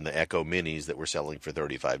out and the Echo Minis that were selling for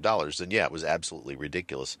 $35. And yeah, it was absolutely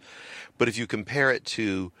ridiculous. But if you compare it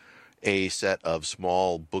to a set of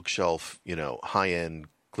small bookshelf, high-end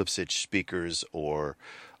clip-stitch speakers or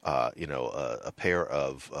a pair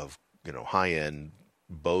of high-end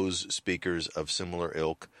Bose speakers of similar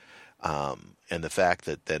ilk, and the fact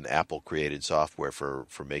that then Apple created software for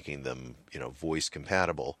making them, voice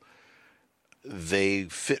compatible, they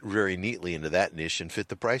fit very neatly into that niche and fit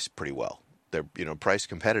the price pretty well. They're, price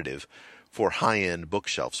competitive for high-end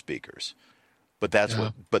bookshelf speakers. But that's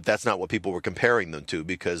that's not what people were comparing them to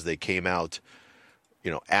because they came out,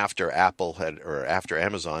 after after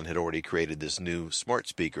Amazon had already created this new smart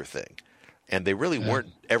speaker thing. And they really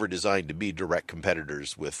weren't ever designed to be direct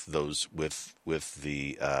competitors with those with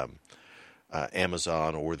the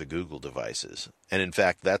Amazon or the Google devices. And in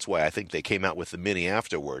fact, that's why I think they came out with the Mini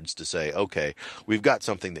afterwards to say, okay, we've got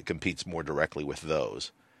something that competes more directly with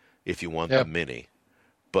those if you want the Mini.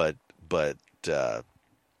 But I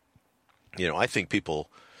think people,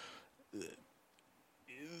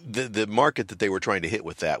 the market that they were trying to hit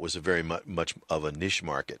with that was a very much of a niche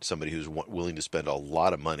market, somebody who's willing to spend a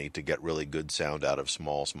lot of money to get really good sound out of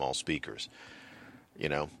small speakers,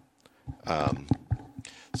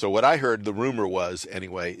 So what I heard, the rumor was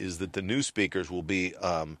anyway, is that the new speakers will be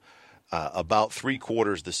about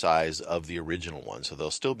 3/4 the size of the original one. So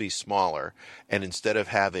they'll still be smaller. And instead of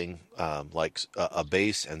having a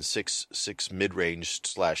bass and six mid-range /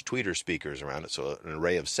 tweeter speakers around it, so an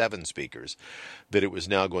array of 7 speakers, that it was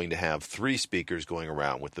now going to have 3 speakers going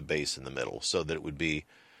around with the bass in the middle, so that it would be,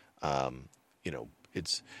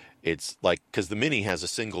 it's like, because the Mini has a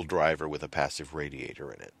single driver with a passive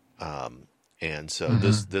radiator in it. And so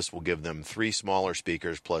this will give them 3 smaller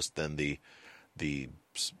speakers plus then the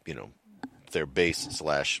their bass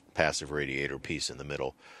 / passive radiator piece in the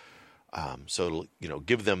middle. So it'll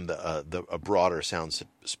give them a broader sound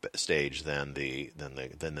stage than the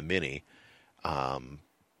Mini,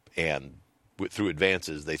 and through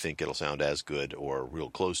advances they think it'll sound as good or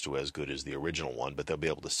real close to as good as the original one, but they'll be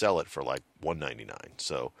able to sell it for like $199.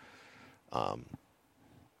 So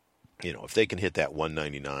if they can hit that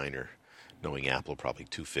 $199 or, knowing Apple, probably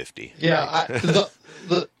 $250. Yeah,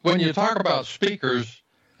 when you talk about speakers,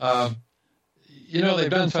 they've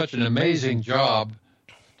done such an amazing job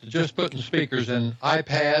to just putting speakers in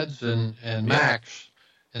iPads and Macs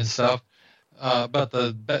and stuff. But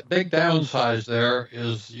the big downside there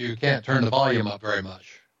is you can't turn the volume up very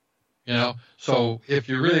much. So if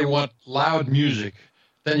you really want loud music,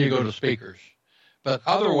 then you go to speakers. But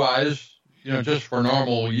otherwise, just for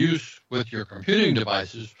normal use with your computing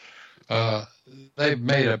devices, they've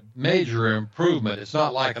made a major improvement. It's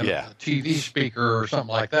not like a TV speaker or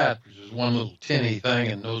something like that, which is one little tinny thing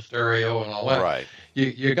and no stereo and all that. Right.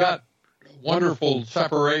 You got wonderful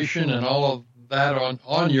separation and all of that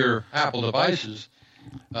on your Apple devices,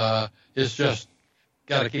 It's just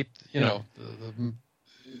got to keep,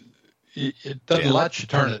 it doesn't let you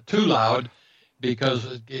turn it too loud because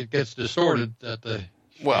it gets distorted at the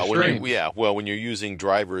extreme. When you're using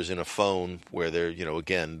drivers in a phone where they're,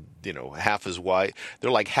 again, half as wide,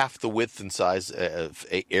 they're like half the width and size of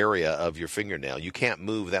area of your fingernail. You can't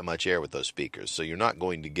move that much air with those speakers, so you're not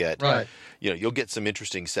going to get, right. You'll get some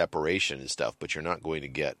interesting separation and stuff, but you're not going to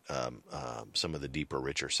get some of the deeper,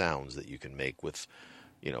 richer sounds that you can make with,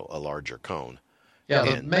 a larger cone. Yeah,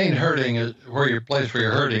 the main hurting is where you're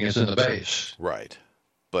hurting is in the bass. Right.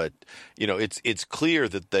 But, it's clear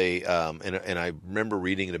that they, and I remember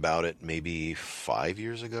reading about it maybe 5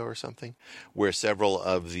 years ago or something, where several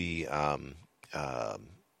of the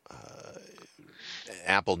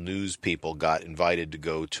Apple News people got invited to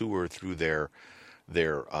go tour through their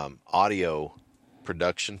audio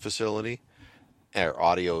production facility, or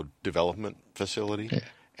audio development facility,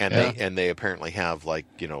 and they apparently have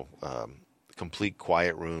complete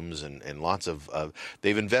quiet rooms and lots of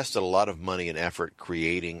they've invested a lot of money and effort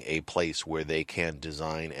creating a place where they can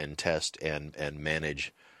design and test and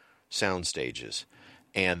manage sound stages,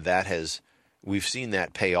 and we've seen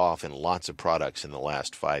that pay off in lots of products in the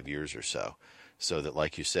last 5 years or so that,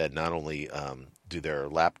 like you said, not only do their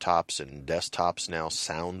laptops and desktops now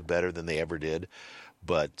sound better than they ever did,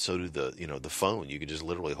 but so do the phone. You can just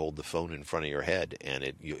literally hold the phone in front of your head and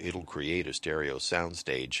it'll create a stereo sound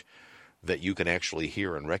stage that you can actually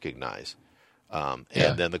hear and recognize. And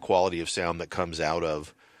then the quality of sound that comes out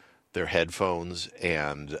of their headphones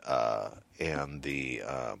and the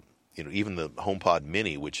even the HomePod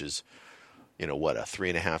Mini, which is a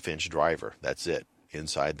 3.5-inch driver. That's it.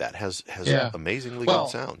 Inside that has amazingly good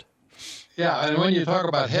sound. Yeah, and when you talk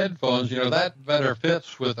about headphones, that better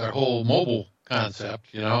fits with their whole mobile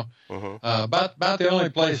concept. About the only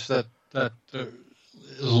place that is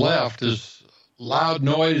left is loud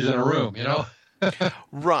noise in a room,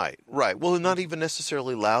 Right. Well, not even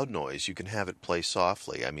necessarily loud noise. You can have it play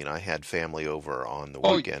softly. I mean, I had family over on the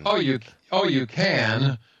weekend. You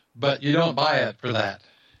can, but you don't buy it for that.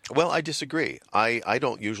 Well, I disagree. I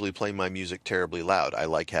don't usually play my music terribly loud. I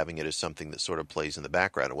like having it as something that sort of plays in the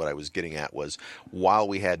background. And what I was getting at was, while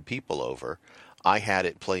we had people over, I had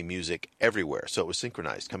it play music everywhere. So it was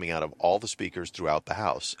synchronized, coming out of all the speakers throughout the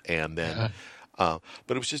house. And then, but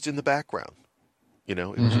it was just in the background. It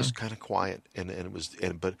was just kind of quiet,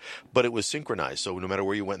 but it was synchronized. So no matter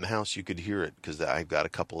where you went in the house, you could hear it, because I've got a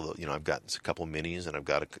couple of, I've got a couple of minis, and I've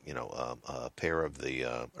got a pair of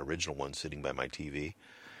the original ones sitting by my TV,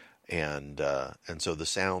 and so the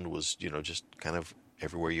sound was just kind of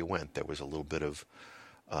everywhere you went. There was a little bit of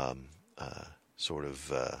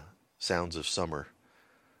Sounds of Summer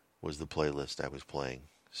was the playlist I was playing.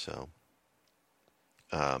 So.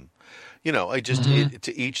 I just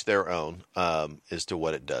to each their own as to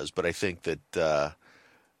what it does. But I think that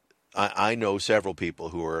I know several people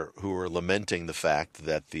who are lamenting the fact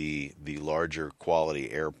that the larger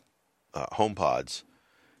quality Air HomePods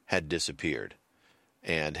had disappeared,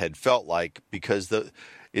 and had felt like, because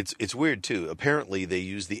it's weird too. Apparently, they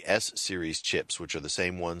use the S series chips, which are the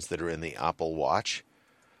same ones that are in the Apple Watch.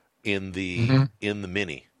 In the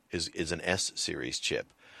Mini is an S series chip.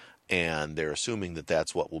 And they're assuming that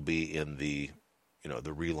that's what will be in the,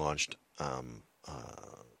 the relaunched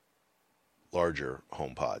larger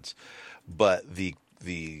HomePods. But the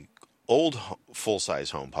old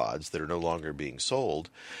full-size HomePods that are no longer being sold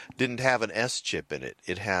didn't have an S chip in it.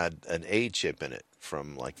 It had an A chip in it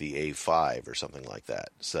from like the A5 or something like that.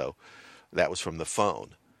 So that was from the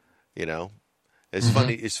phone. It's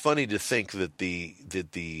funny. It's funny to think that the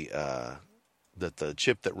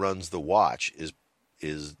chip that runs the watch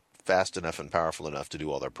is fast enough and powerful enough to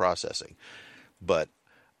do all their processing. But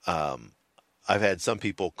I've had some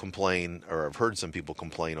people complain, or I've heard some people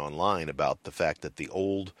complain online about the fact that the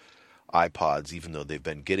old iPods, even though they've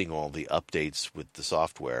been getting all the updates with the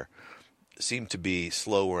software, seem to be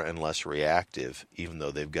slower and less reactive, even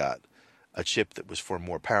though they've got a chip that was for a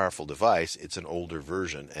more powerful device. It's an older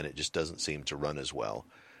version, and it just doesn't seem to run as well.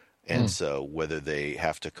 And so whether they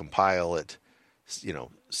have to compile it,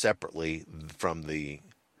 separately from the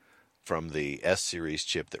S series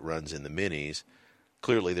chip that runs in the minis,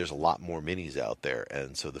 clearly there's a lot more minis out there.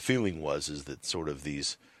 And so the feeling is that sort of the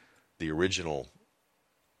original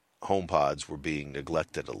HomePods were being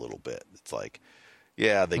neglected a little bit. It's like,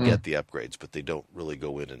 they get the upgrades, but they don't really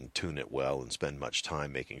go in and tune it well and spend much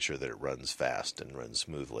time making sure that it runs fast and runs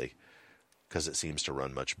smoothly, because it seems to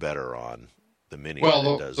run much better on the Mini than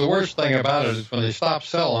it does. The worst thing about it is when they stop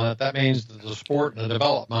selling it, that means that the support and the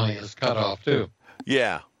development money is cut off too.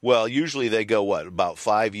 Yeah. Well, usually they go about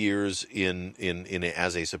 5 years in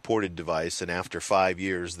as a supported device, and after 5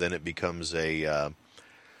 years, then it becomes I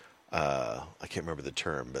can't remember the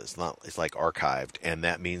term, but it's like archived, and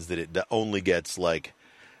that means that it only gets like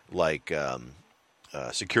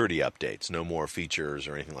security updates, no more features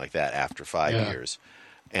or anything like that after 5 years,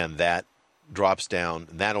 and that drops down.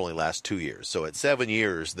 And that only lasts 2 years. So at 7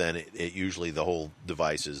 years, then it usually the whole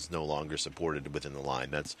device is no longer supported within the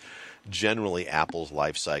line. That's generally Apple's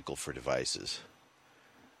life cycle for devices.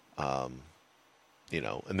 And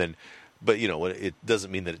then, but it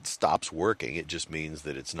doesn't mean that it stops working. It just means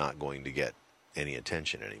that it's not going to get any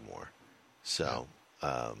attention anymore. So,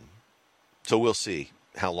 so we'll see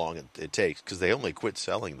how long it takes, because they only quit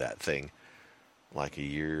selling that thing like a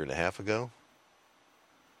year and a half ago.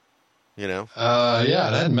 Yeah,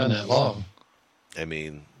 it hadn't been that long. I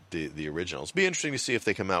mean, the originals. It'll be interesting to see if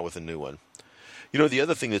they come out with a new one. The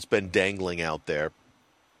other thing that's been dangling out there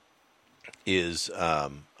is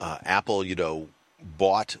Apple,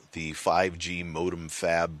 bought the 5G modem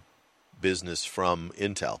fab business from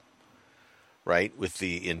Intel, right? With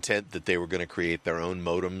the intent that they were going to create their own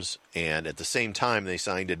modems. And at the same time, they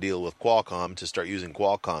signed a deal with Qualcomm to start using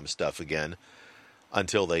Qualcomm stuff again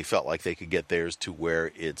until they felt like they could get theirs to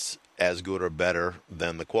where it's as good or better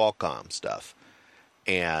than the Qualcomm stuff.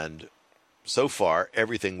 And so far,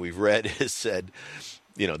 everything we've read has said,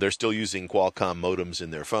 they're still using Qualcomm modems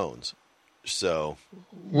in their phones. So,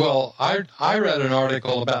 well, I read an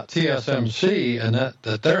article about TSMC and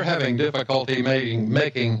that they're having difficulty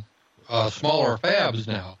making smaller fabs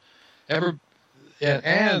now. And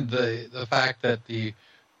the fact that the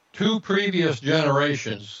two previous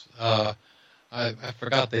generations, I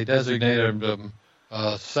forgot they designated them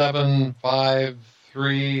 7, 5,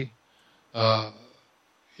 3,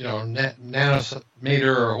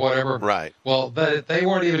 nanometer or whatever. Right. Well, they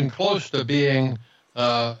weren't even close to being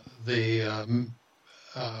to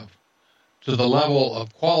the level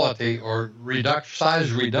of quality or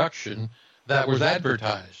size reduction that was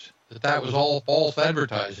advertised. That was all false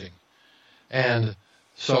advertising, and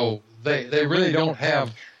so they really don't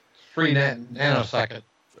have 3 nanosecond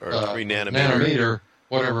or 3 nanometer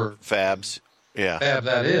whatever fabs. Yeah, fab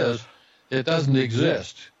that is. It doesn't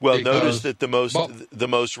exist. Well, notice that the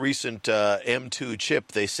most recent M2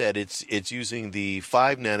 chip, they said it's using the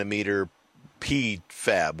 5 nanometer P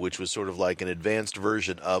fab, which was sort of like an advanced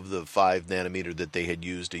version of the 5 nanometer that they had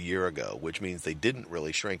used a year ago, which means they didn't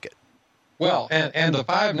really shrink it. Well, and the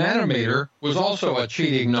 5 nanometer was also a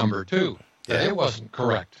cheating number too. Yeah. It wasn't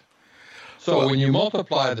correct. So when you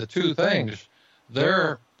multiply the two things,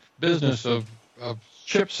 their business of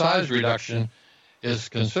chip size reduction is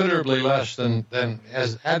considerably less than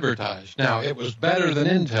as advertised. Now, it was better than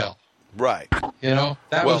Intel. Right.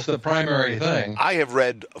 That was the primary thing. I have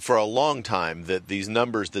read for a long time that these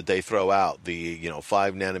numbers that they throw out, the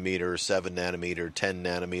 5 nanometer, 7 nanometer, 10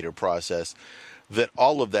 nanometer process, that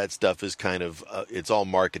all of that stuff is kind of, it's all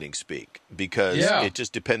marketing speak, because it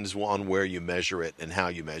just depends on where you measure it and how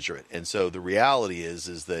you measure it. And so the reality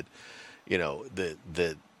is that,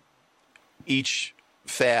 that each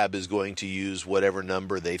fab is going to use whatever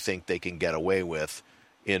number they think they can get away with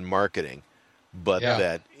in marketing, but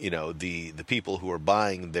that the people who are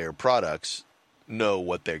buying their products know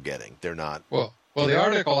what they're getting. They're not. Well, the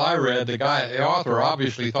article I read, the author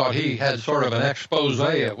obviously thought he had sort of an expose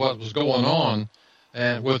of what was going on,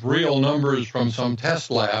 and with real numbers from some test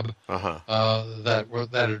lab that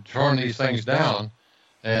had torn these things down,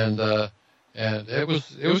 and it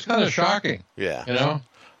was kind of shocking. Yeah.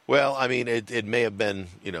 Well, I mean, it may have been,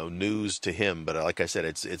 news to him, but like I said,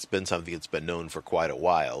 it's been something that's been known for quite a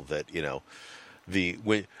while, that,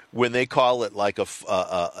 when they call it like a 5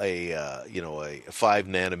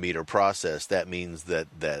 nanometer process, that means that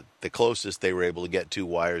the closest they were able to get 2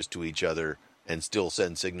 wires to each other and still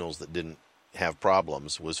send signals that didn't have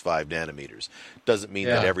problems was 5 nanometers. Doesn't mean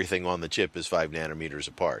that everything on the chip is 5 nanometers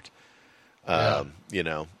apart. And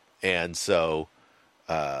so,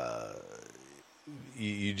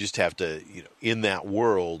 you just have to, in that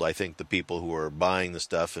world, I think the people who are buying the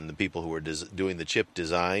stuff and the people who are doing the chip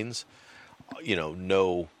designs,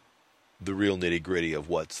 know the real nitty-gritty of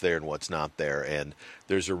what's there and what's not there. And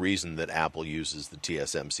there's a reason that Apple uses the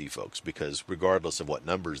TSMC folks, because regardless of what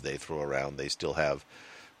numbers they throw around, they still have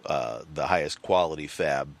the highest quality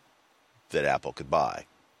fab that Apple could buy,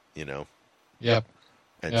 Yep.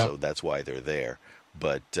 And so that's why they're there.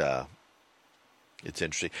 But it's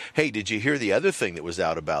interesting. Hey, did you hear the other thing that was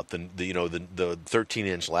out about the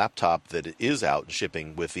 13-inch laptop that is out and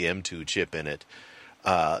shipping with the M2 chip in it?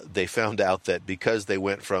 They found out that because they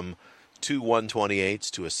went from 2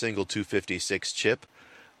 128s to a single 256 chip,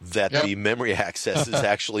 that the memory access is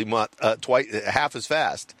actually twice half as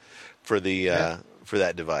fast for the for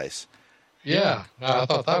that device. Yeah, I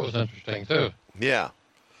thought that was interesting too. Yeah,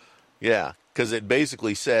 because it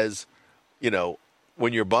basically says,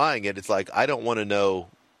 when you're buying it, it's like, I don't want to know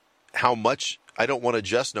how much. I don't want to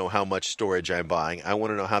just know how much storage I'm buying. I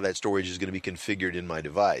want to know how that storage is going to be configured in my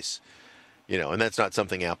device. And that's not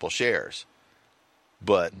something Apple shares.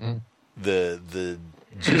 But the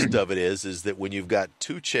gist of it is that when you've got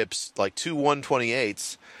two chips, like two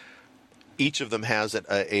 128s, each of them has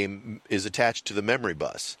is attached to the memory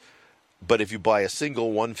bus. But if you buy a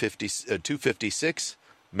single 256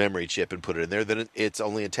 memory chip and put it in there, then it's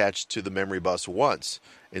only attached to the memory bus once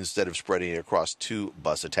instead of spreading it across two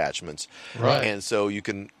bus attachments. Right. And so you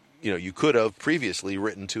could have previously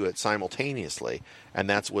written to it simultaneously, and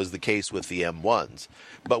that was the case with the M1s.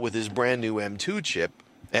 But with this brand new M2 chip,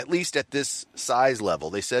 at least at this size level,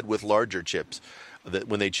 they said with larger chips, that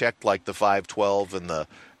when they checked like the 512 and the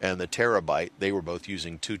terabyte, they were both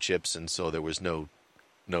using two chips, and so there was no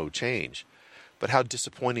change. But how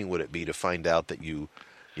disappointing would it be to find out that you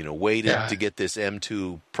waited to get this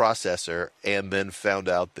M2 processor and then found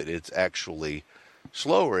out that it's actually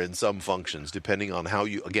slower in some functions, depending on how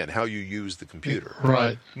you use the computer.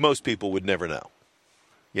 Right. Most people would never know.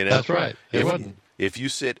 That's right. It wouldn't. If you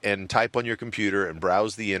sit and type on your computer and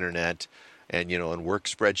browse the internet and and work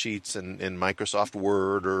spreadsheets in Microsoft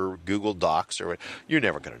Word or Google Docs you're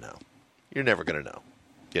never going to know. You're never going to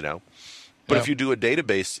know. But if you do a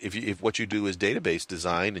database, if what you do is database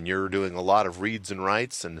design and you're doing a lot of reads and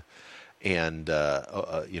writes and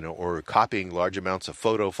or copying large amounts of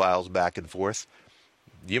photo files back and forth,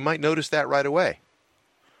 you might notice that right away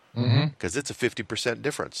because it's a 50%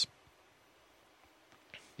 difference.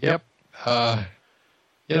 Yep.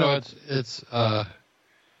 It's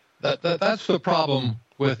that's the problem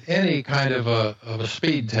with any kind of a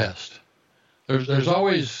speed test. There's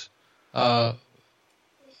always little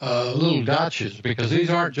gotchas because these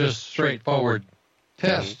aren't just straightforward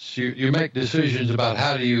tests. You make decisions about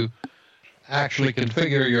how do you actually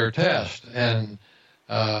configure your test and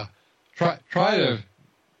try to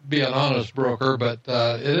be an honest broker, but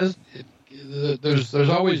there's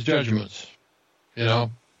always judgments,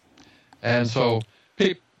 and so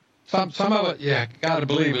some of it got to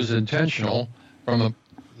believe is intentional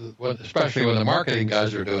especially when the marketing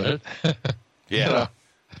guys are doing it. Yeah.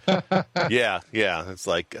 Yeah. It's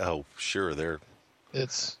like, oh, sure, they're going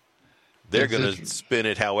to spin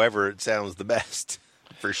it however it sounds the best,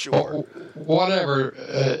 for sure. Whatever,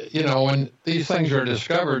 when these things are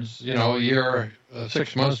discovered, a year,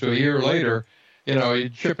 6 months to a year later,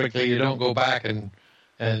 typically you don't go back and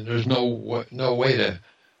there's no way to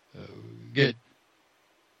get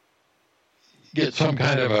some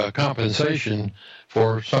kind of a compensation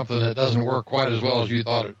for something that doesn't work quite as well as you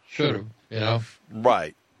thought it should have,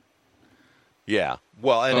 Right. Yeah.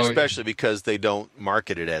 Well, and especially because they don't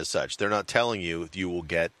market it as such. They're not telling you will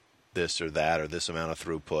get this or that or this amount of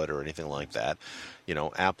throughput or anything like that.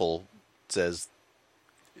 Apple says,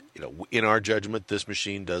 in our judgment, this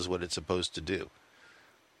machine does what it's supposed to do.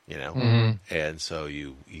 And so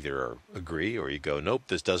you either agree or you go, nope,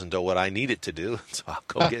 this doesn't do what I need it to do, so I'll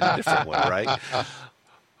go get a different one, right?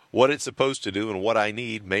 What it's supposed to do and what I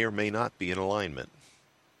need may or may not be in alignment.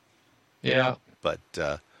 Yeah. But,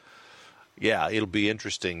 it'll be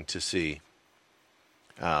interesting to see.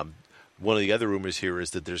 One of the other rumors here is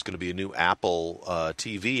that there's going to be a new Apple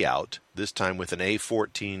TV out, this time with an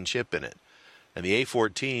A14 chip in it. And the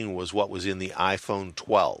A14 was what was in the iPhone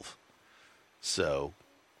 12. So,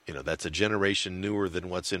 that's a generation newer than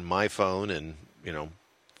what's in my phone and,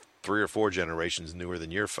 3 or 4 generations newer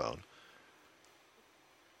than your phone.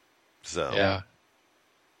 So. Yeah.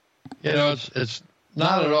 It's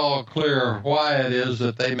not at all clear why it is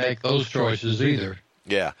that they make those choices either.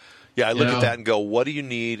 Yeah. Yeah, I look at that and go, what do you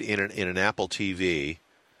need in an Apple TV?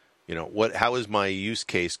 How is my use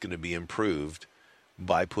case going to be improved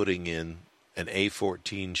by putting in an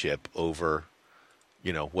A14 chip over,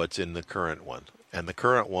 what's in the current one? And the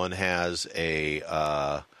current one has an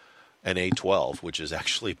A12, which is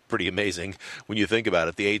actually pretty amazing when you think about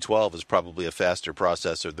it. The A12 is probably a faster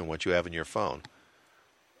processor than what you have in your phone.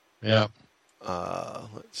 Yeah.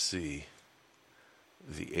 Let's see.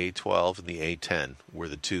 The A12 and the A10 were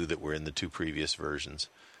the two that were in the two previous versions.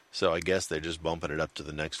 So I guess they're just bumping it up to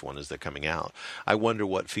the next one as they're coming out. I wonder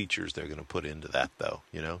what features they're going to put into that, though.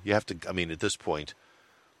 You have to. I mean, at this point,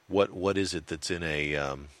 what is it that's in a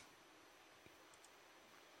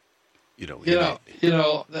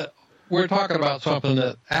that we're talking about something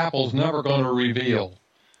that Apple's never going to reveal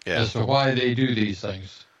as to why they do these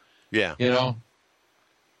things. Yeah. Yeah.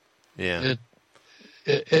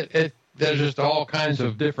 there's just all kinds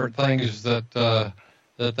of different things that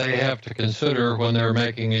they have to consider when they're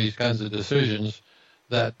making these kinds of decisions.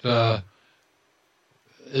 That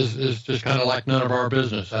is just kind of like none of our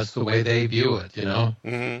business. That's the way they view it, you know.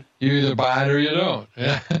 Mm-hmm. You either buy it or you don't.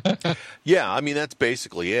 Yeah. Yeah, I mean that's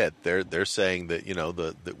basically it. They're saying that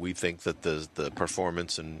that we think that the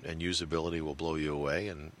performance and usability will blow you away,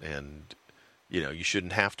 and you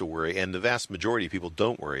shouldn't have to worry. And the vast majority of people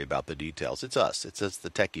don't worry about the details. It's us. It's the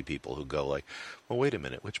techie people who go like, well, wait a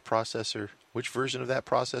minute, which version of that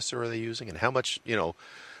processor are they using, and how much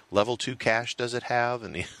level 2 cache does it have?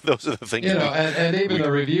 And those are the things. And even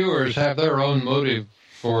the reviewers have their own motive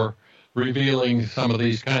for revealing some of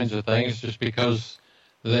these kinds of things, just because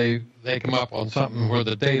they come up on something where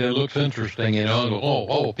the data looks interesting, and go,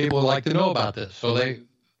 oh, people would like to know about this, so they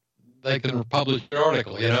can publish an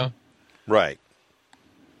article, Right.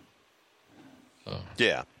 So.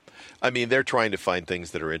 Yeah. I mean, they're trying to find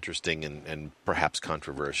things that are interesting and perhaps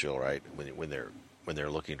controversial, right? When they're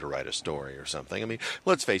looking to write a story or something. I mean,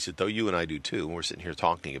 let's face it, though, you and I do too. When we're sitting here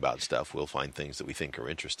talking about stuff, we'll find things that we think are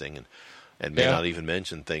interesting and may not even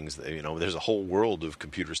mention things that, there's a whole world of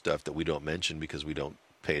computer stuff that we don't mention because we don't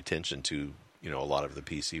pay attention to, a lot of the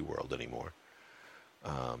PC world anymore.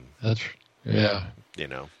 Yeah.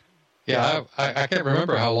 Yeah, I can't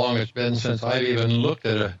remember how long it's been since I've even looked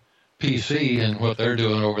at a PC and what they're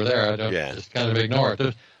doing over there. I don't just kind of ignore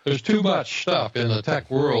it. There's too much stuff in the tech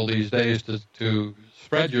world these days to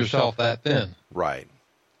spread yourself that thin. Right.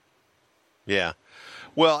 Yeah.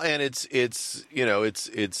 Well, and it's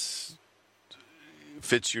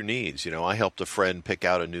fits your needs. I helped a friend pick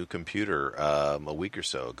out a new computer a week or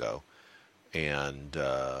so ago, and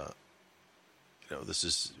this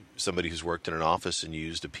is somebody who's worked in an office and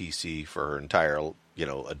used a PC for her entire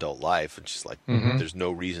adult life, and she's like, there's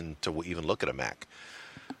no reason to even look at a Mac.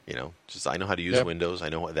 Just I know how to use Windows. I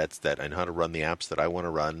know I know how to run the apps that I want to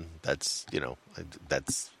run. That's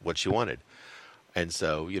what she wanted. And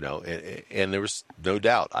so, and there was no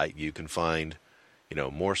doubt you can find,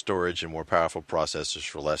 more storage and more powerful processors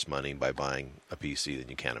for less money by buying a PC than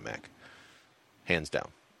you can a Mac. Hands down.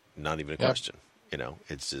 Not even a question.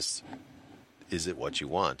 It's just, is it what you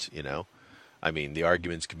want? I mean, the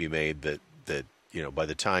arguments can be made that by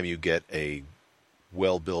the time you get a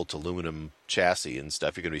well-built aluminum chassis and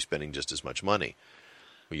stuff, you're going to be spending just as much money.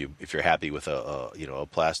 If you're happy with a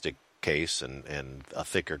plastic case and a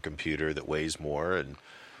thicker computer that weighs more, and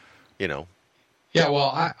Yeah,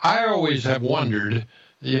 well, I always have wondered,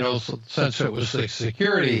 since it was the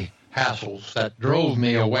security hassles that drove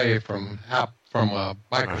me away from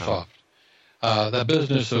Microsoft, the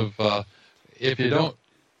business of if you don't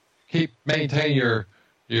maintain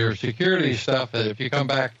your security stuff, that if you come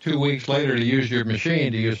back 2 weeks later to use your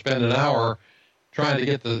machine, do you spend an hour trying to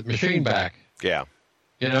get the machine back? Yeah.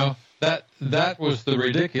 That was the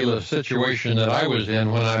ridiculous situation that I was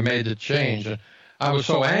in when I made the change. And I was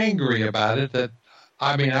so angry about it that,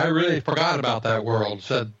 I really forgot about that world,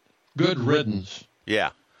 said, good riddance. Yeah.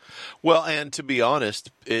 Well, and to be honest,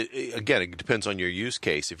 it depends on your use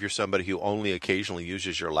case. If you're somebody who only occasionally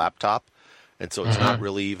uses your laptop, and so it's not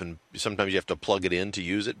really even, sometimes you have to plug it in to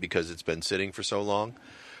use it because it's been sitting for so long,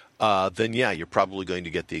 then you're probably going to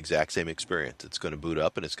get the exact same experience. It's going to boot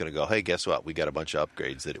up and it's going to go, hey, guess what? We got a bunch of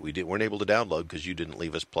upgrades that we weren't able to download because you didn't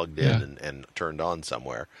leave us plugged in and turned on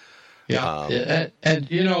somewhere. Yeah,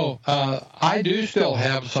 I do still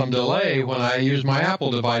have some delay when I use my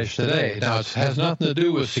Apple device today. Now, it has nothing to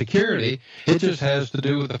do with security. It just has to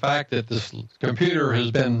do with the fact that this computer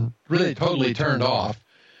has been really totally turned off,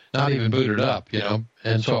 not even booted up,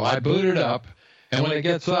 And so I boot it up, and when it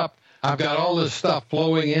gets up, I've got all this stuff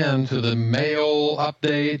flowing in to the mail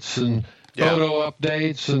updates and photo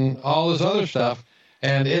updates and all this other stuff.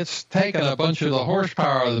 And it's taken a bunch of the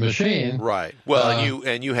horsepower of the machine. Right. Well,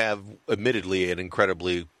 and you have admittedly an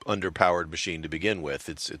incredibly underpowered machine to begin with.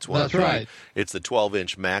 It's one. That's right. It's the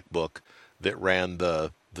 12-inch MacBook that ran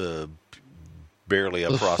the barely a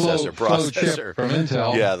the processor chip from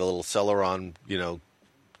Intel. Yeah, the little Celeron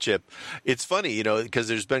chip. It's funny, because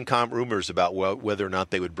there's been rumors about whether or not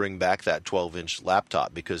they would bring back that 12-inch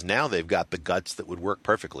laptop, because now they've got the guts that would work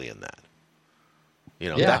perfectly in that.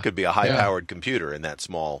 That could be a high-powered computer in that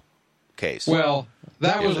small case. Well,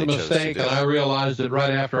 that was a mistake, and I realized it right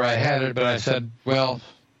after I had it, but I said, well,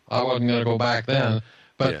 I wasn't going to go back then.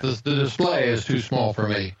 But the display is too small for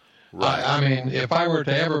me. Right. If I were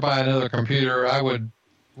to ever buy another computer, I would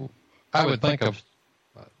think of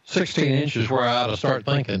 16 inches where I ought to start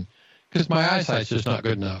thinking, because my eyesight's just not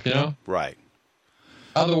good enough, Right.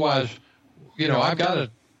 Otherwise, I've got a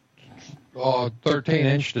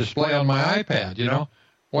 13-inch display on my iPad,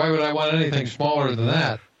 Why would I want anything smaller than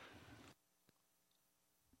that?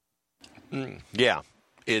 Yeah,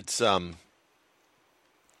 it's I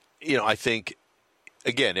think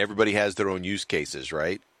again everybody has their own use cases,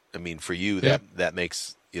 right? I mean, for you that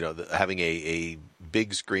makes having a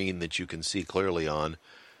big screen that you can see clearly on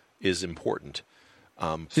is important.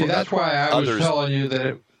 See, that's why I was telling you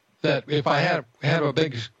that if I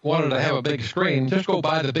wanted to have a big screen, just go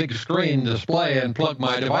buy the big screen display and plug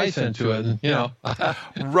my device into it,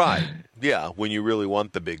 and Right. Yeah, when you really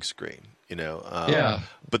want the big screen, yeah.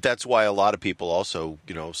 But that's why a lot of people also,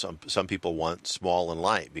 some people want small and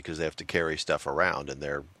light because they have to carry stuff around, and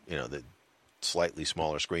the slightly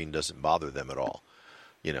smaller screen doesn't bother them at all,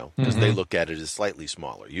 because they look at it as slightly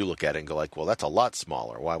smaller. You look at it and go like, well, that's a lot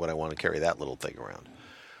smaller. Why would I want to carry that little thing around?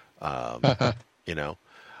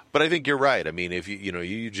 But I think you're right. I mean, if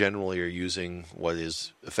you generally are using what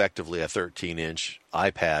is effectively a 13-inch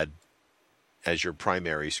iPad as your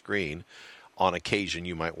primary screen, on occasion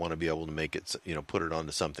you might want to be able to make it, put it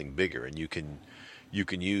onto something bigger, and you can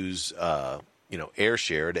use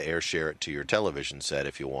AirShare to AirShare it to your television set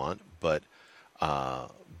if you want, but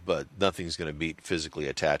nothing's going to beat physically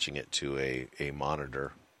attaching it to a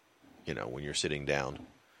monitor, when you're sitting down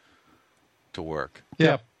to work.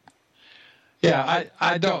 Yeah. Yeah,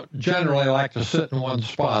 I don't generally like to sit in one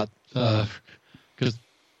spot because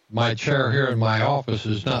my chair here in my office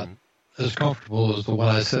is not as comfortable as the one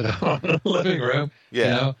I sit on in the living room.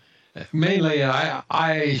 Yeah. Mainly,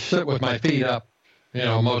 I sit with my feet up,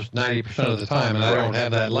 most 90% of the time, and I don't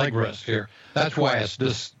have that leg rest here. That's why it's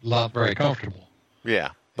just not very comfortable. Yeah,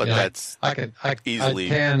 but that's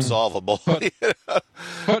easily solvable.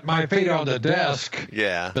 Put my feet on the desk.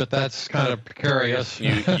 Yeah, but that's kind of precarious.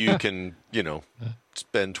 You can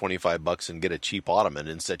spend $25 and get a cheap ottoman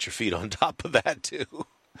and set your feet on top of that too.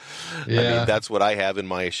 Yeah. I mean, that's what I have in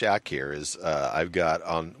my shack here. Is I've got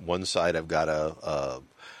on one side I've got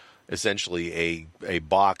essentially a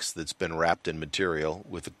box that's been wrapped in material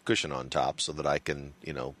with a cushion on top, so that I can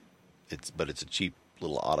it's a cheap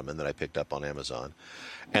little ottoman that I picked up on Amazon.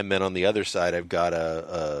 And then on the other side I've got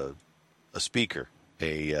a speaker,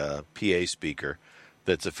 a PA speaker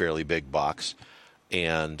that's a fairly big box,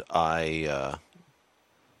 and I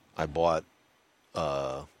bought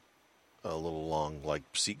a little long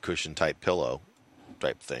seat cushion type pillow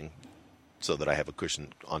type thing, so that I have a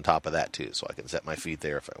cushion on top of that too, so I can set my feet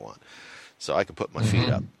there if I want, so I can put my feet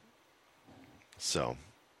up. So,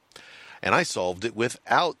 and I solved it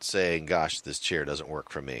without saying, gosh, this chair doesn't work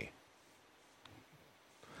for me.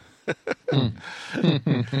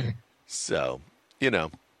 So,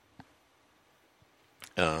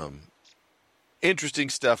 interesting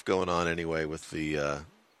stuff going on anyway with the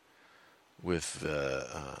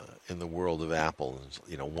in the world of Apple.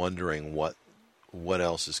 Wondering what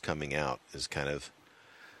else is coming out has kind of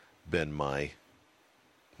been my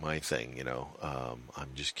thing. I'm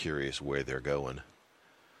just curious where they're going.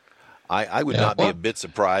 I would not be a bit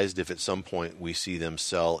surprised if at some point we see them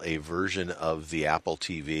sell a version of the Apple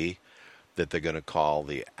TV that they're going to call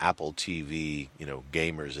the Apple TV,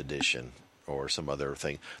 Gamers Edition or some other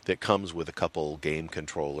thing that comes with a couple game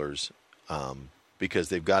controllers, because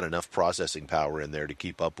they've got enough processing power in there to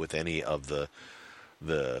keep up with any of the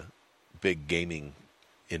big gaming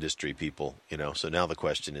industry people. So now the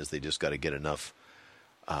question is, they just got to get enough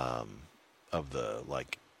of the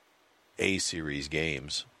A series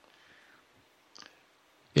games.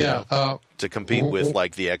 Yeah, to compete with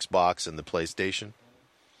the Xbox and the PlayStation.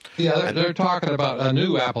 Yeah, they're talking about a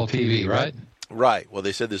new Apple TV, right? Right. Well,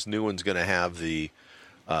 they said this new one's going to have the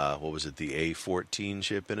the A14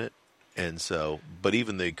 chip in it, and so, but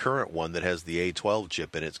even the current one that has the A12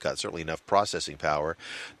 chip in it's got certainly enough processing power.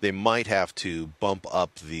 They might have to bump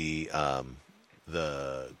up the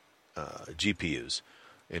GPUs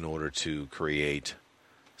in order to create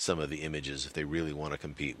some of the images if they really want to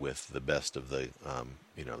compete with the best of the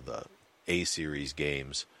the A series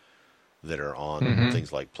games that are on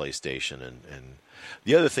things like PlayStation. And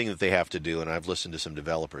the other thing that they have to do, and I've listened to some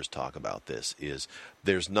developers talk about this, is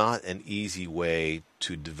there's not an easy way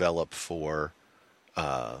to develop for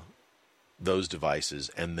those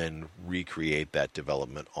devices and then recreate that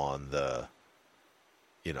development on the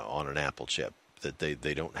on an Apple chip. That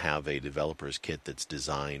they don't have a developer's kit that's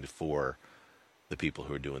designed for the people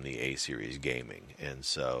who are doing the A series gaming, and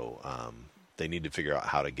so they need to figure out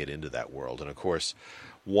how to get into that world. And of course,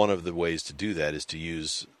 one of the ways to do that is to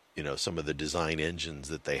use some of the design engines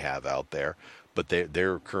that they have out there, but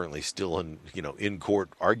they're currently still in court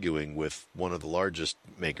arguing with one of the largest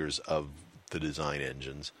makers of the design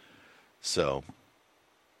engines. So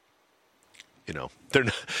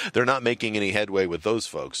they're not making any headway with those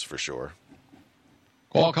folks for sure.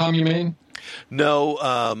 Qualcomm, you mean? No,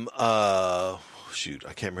 shoot,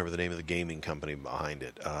 I can't remember the name of the gaming company behind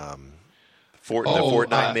it. The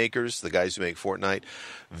Fortnite makers, the guys who make Fortnite,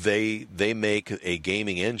 they make a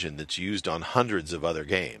gaming engine that's used on hundreds of other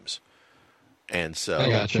games. And so I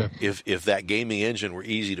gotcha. if that gaming engine were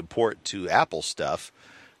easy to port to Apple stuff,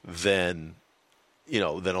 then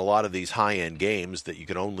then a lot of these high-end games that you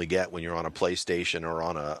can only get when you're on a PlayStation or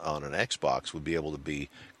on an Xbox would be able to be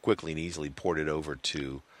quickly and easily ported over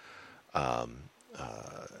to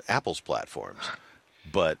Apple's platforms.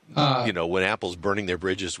 But when Apple's burning their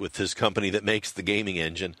bridges with this company that makes the gaming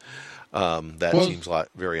engine, that seems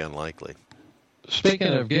very unlikely.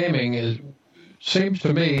 Speaking of gaming, it seems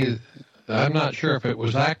to me, I'm not sure if it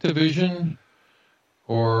was Activision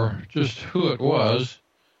or just who it was,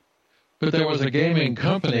 but there was a gaming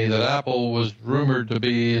company that Apple was rumored to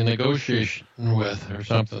be in negotiation with or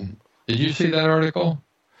something. Did you see that article?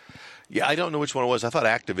 Yeah, I don't know which one it was. I thought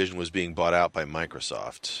Activision was being bought out by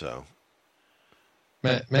Microsoft, so...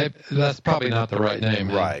 Maybe that's probably not the right name.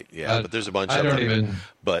 Right, yeah, but there's a bunch of them. I don't even...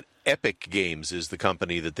 But Epic Games is the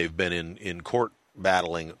company that they've been in court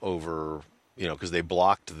battling over, because they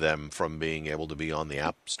blocked them from being able to be on the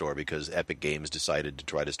App Store because Epic Games decided to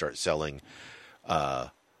try to start selling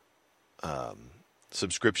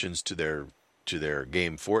subscriptions to their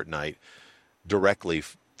game Fortnite directly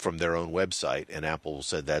from their own website, and Apple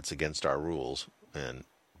said that's against our rules. And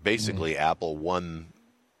basically, Apple won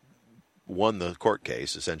the court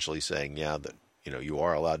case, essentially saying, that you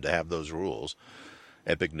are allowed to have those rules.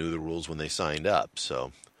 Epic knew the rules when they signed up,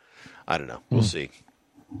 so I don't know. We'll see.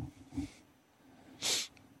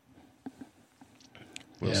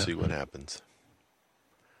 We'll see what happens.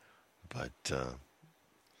 But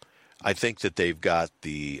I think that they've got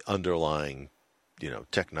the underlying,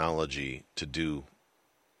 technology to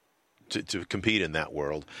compete in that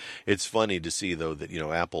world. It's funny to see, though, that,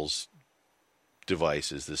 Apple's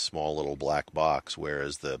device is this small little black box,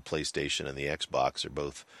 whereas the PlayStation and the Xbox are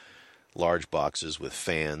both large boxes with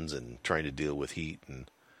fans and trying to deal with heat,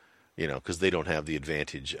 and because they don't have the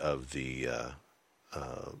advantage of the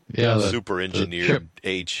super engineered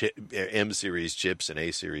M series chips and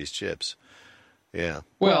A series chips. Yeah.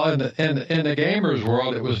 Well, in the gamers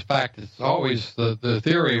world, it's always the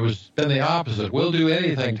theory has been the opposite. We'll do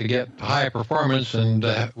anything to get high performance, and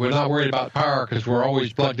we're not worried about power because we're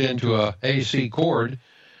always plugged into a AC cord.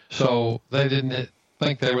 So they didn't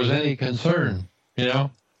think there was any concern.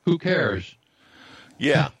 Who cares?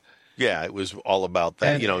 Yeah, yeah. It was all about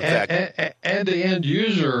that. And the end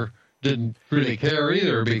user didn't really care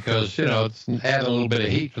either because it's adding a little bit of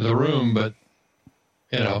heat to the room, but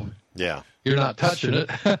yeah. You're not touching it.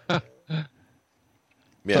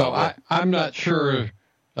 Yeah, so I'm not sure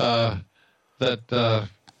that the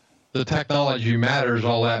technology matters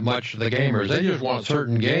all that much to the gamers. They just want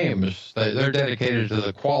certain games. They're dedicated to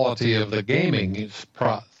the quality of the gaming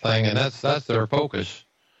thing, and that's their focus.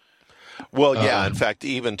 Well, yeah. In fact,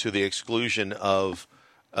 even to the exclusion of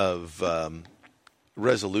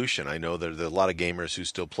resolution. I know there are a lot of gamers who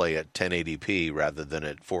still play at 1080p rather than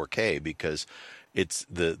at 4K because it's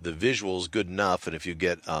the visual's good enough, and if you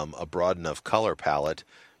get a broad enough color palette,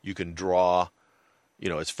 you can draw.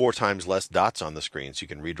 It's 4 times less dots on the screen, so you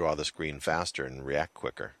can redraw the screen faster and react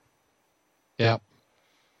quicker. Yeah.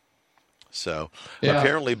 So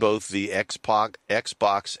apparently, both the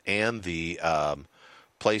Xbox and the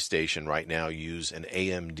PlayStation right now use an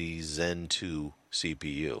AMD Zen 2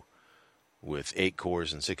 CPU with 8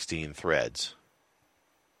 cores and 16 threads.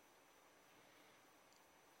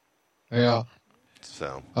 Yeah.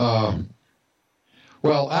 So.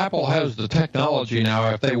 Well, Apple has the technology now.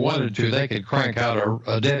 If they wanted to, they could crank out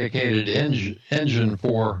a dedicated engine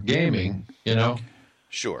for gaming.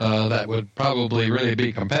 Sure. That would probably really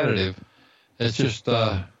be competitive. It's just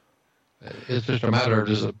a matter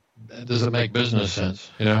of does it make business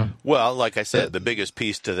sense? Well, like I said, the biggest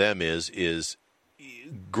piece to them is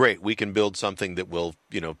great. We can build something that will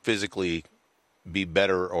physically be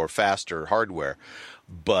better or faster hardware,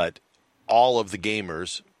 but all of the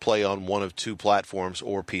gamers play on one of 2 platforms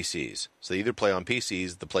or PCs. So they either play on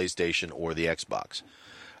PCs, the PlayStation, or the Xbox.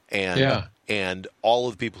 And all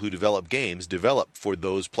of the people who develop games develop for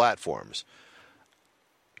those platforms.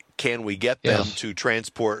 Can we get them to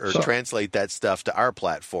transport or translate that stuff to our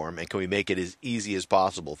platform, and can we make it as easy as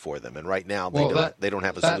possible for them? And right now, they don't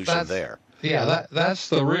have a solution there. Yeah, that's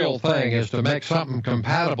the real thing, is to make something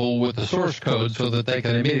compatible with the source code so that they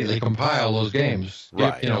can immediately compile those games.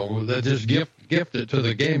 Right. They just gift it to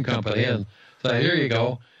the game company and say, here you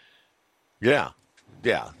go. Yeah.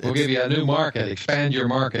 Yeah. We'll give you a new market, expand your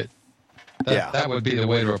market. That would be the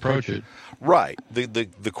way to approach it. Right.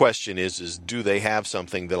 The question is do they have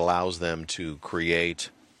something that allows them to create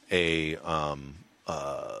a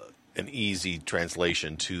an easy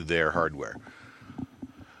translation to their hardware?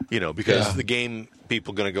 Because the game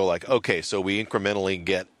people are going to go like, okay, so we incrementally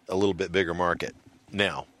get a little bit bigger market.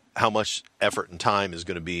 Now, how much effort and time is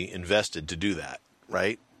going to be invested to do that,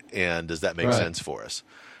 right? And does that make sense for us?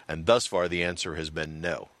 And thus far, the answer has been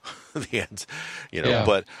no. The answer,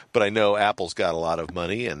 but I know Apple's got a lot of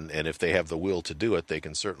money, and if they have the will to do it, they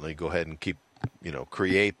can certainly go ahead and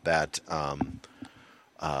create that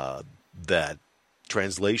that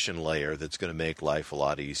translation layer that's going to make life a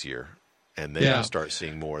lot easier. And then you start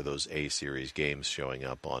seeing more of those A-series games showing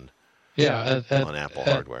up on Apple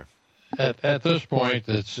hardware. At this point,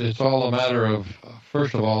 it's all a matter of,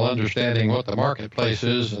 first of all, understanding what the marketplace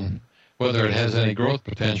is and whether it has any growth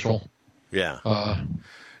potential. Yeah.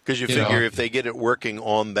 Because you figure if they get it working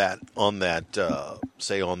on that,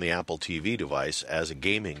 say, on the Apple TV device as a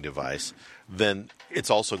gaming device, then it's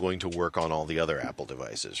also going to work on all the other Apple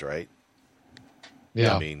devices, right?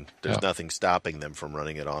 Yeah. I mean, there's nothing stopping them from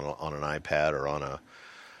running it on an iPad or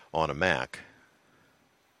on a Mac.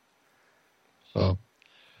 So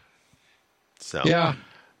yeah.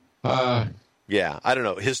 I don't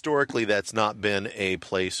know. Historically, that's not been a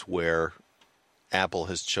place where Apple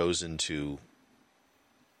has chosen to.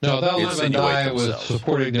 No, they'll live and die with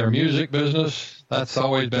supporting their music business. That's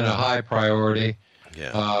always been a high priority.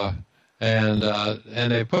 Yeah. And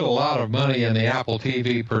they put a lot of money in the Apple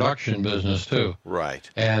TV production business too. Right.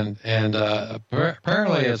 And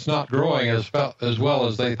apparently it's not growing as well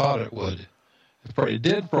as they thought it would. It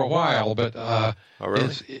did for a while, but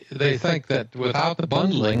really? They think that without the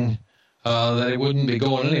bundling, that it wouldn't be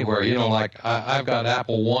going anywhere. Like I've got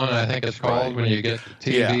Apple One, I think it's called, when you get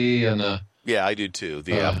the TV and the. Yeah, I do too.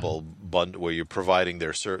 The Apple bundle, where you're providing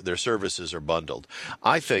their services are bundled.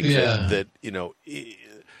 I think that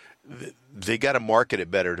they got to market it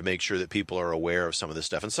better to make sure that people are aware of some of this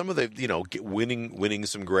stuff. And some of the, winning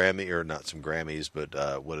some Grammy, or not some Grammys,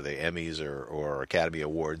 but what are they, Emmys or Academy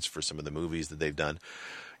Awards for some of the movies that they've done.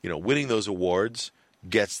 Winning those awards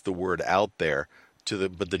gets the word out there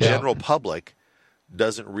but the general public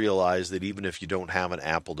doesn't realize that even if you don't have an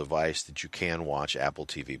Apple device, that you can watch Apple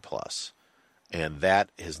TV Plus. And that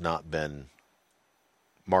has not been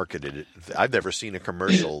marketed. I've never seen a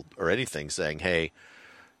commercial or anything saying, hey,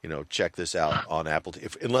 check this out on Apple,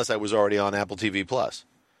 unless I was already on Apple TV Plus.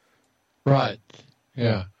 Right.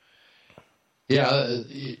 Yeah. Yeah.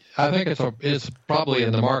 I think it's probably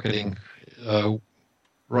in the marketing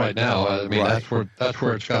right now. I mean, that's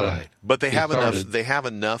where it's got to. But they have enough. They have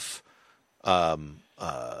enough.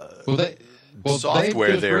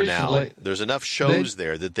 Software there now. There's enough shows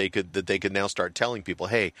there that they could now start telling people,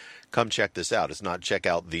 hey, come check this out. It's not check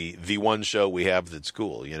out the one show we have that's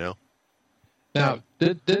cool. Now,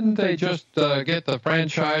 didn't they just get the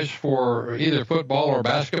franchise for either football or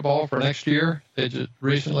basketball for next year? They just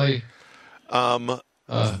recently.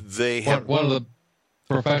 They have one of the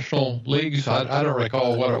professional leagues. I don't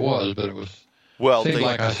recall what it was, but it was. Well, seemed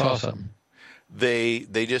like I saw something. They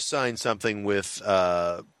just signed something with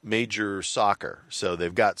Major Soccer, so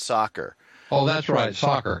they've got soccer. Oh, that's right,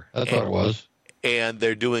 soccer. That's what it was. And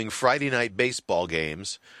they're doing Friday night baseball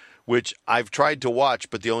games, which I've tried to watch,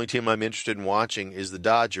 but the only team I'm interested in watching is the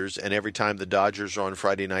Dodgers. And every time the Dodgers are on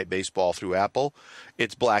Friday night baseball through Apple,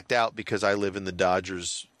 it's blacked out because I live in the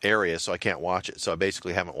Dodgers area, so I can't watch it. So I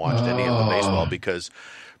basically haven't watched any of the baseball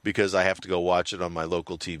because I have to go watch it on my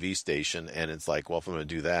local TV station. And it's like, well, if I'm going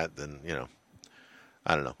to do that, then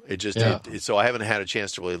I don't know. So I haven't had a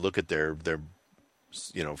chance to really look at their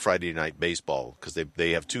Friday night baseball, because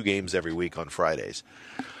they have 2 games every week on Fridays.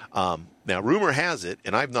 Now, rumor has it,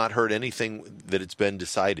 and I've not heard anything that it's been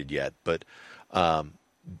decided yet, but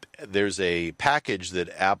there's a package that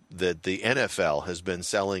the NFL has been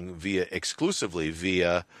selling exclusively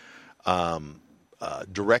via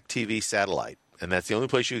DirecTV satellite. And that's the only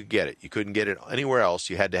place you could get it. You couldn't get it anywhere else.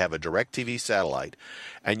 You had to have a DirecTV satellite,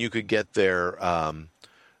 and you could get their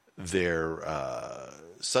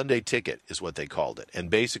Sunday ticket is what they called it. And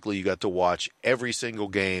basically, you got to watch every single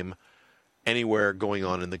game anywhere going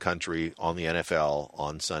on in the country on the NFL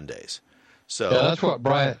on Sundays. So that's what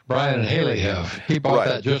Brian and Haley have. He bought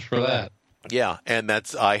that just for that. Yeah, and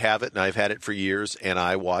I have it, and I've had it for years, and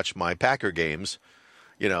I watch my Packer games.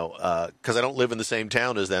 Because I don't live in the same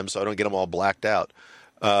town as them, so I don't get them all blacked out.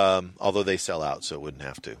 Although they sell out, so it wouldn't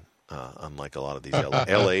have to. Unlike a lot of these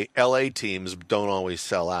LA teams don't always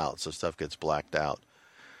sell out, so stuff gets blacked out.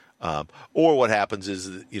 Or what happens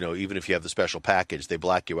is, even if you have the special package, they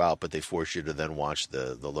black you out, but they force you to then watch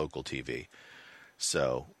the local TV.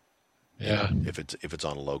 So, Yeah. If it's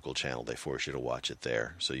on a local channel, they force you to watch it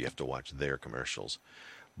there, so you have to watch their commercials.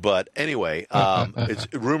 But anyway,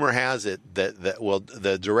 rumor has it that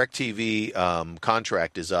the DirecTV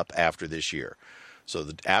contract is up after this year. So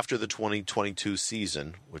after the 2022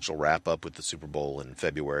 season, which will wrap up with the Super Bowl in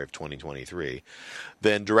February of 2023,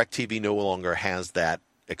 then DirecTV no longer has that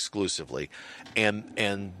exclusively,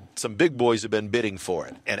 and some big boys have been bidding for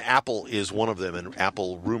it, and Apple is one of them, and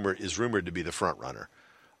Apple is rumored to be the front runner,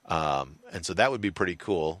 and so that would be pretty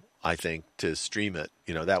cool, I think, to stream it.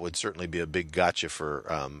 That would certainly be a big gotcha for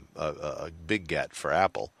a big get for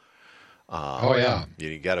Apple. Oh yeah,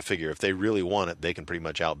 you got to figure if they really want it, they can pretty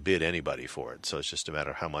much outbid anybody for it. So it's just a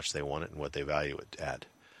matter of how much they want it and what they value it at.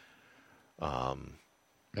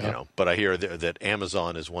 But I hear that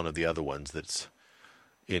Amazon is one of the other ones that's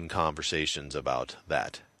in conversations about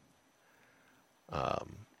that.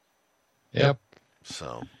 Yep.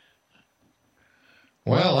 So.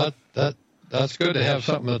 Well, that's good to have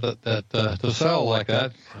something that to sell like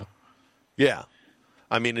that. Yeah.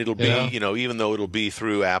 I mean, it'll be, even though it'll be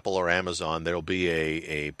through Apple or Amazon, there'll be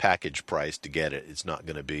a package price to get it. It's not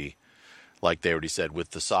going to be, like they already said,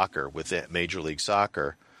 with the soccer, with Major League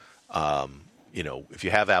Soccer, if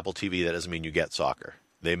you have Apple TV, that doesn't mean you get soccer.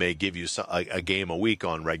 They may give you a game a week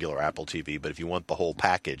on regular Apple TV, but if you want the whole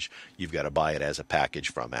package, you've got to buy it as a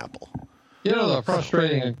package from Apple. The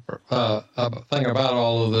frustrating thing about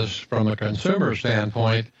all of this from a consumer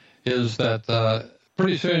standpoint is that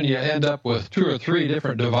pretty soon you end up with 2 or 3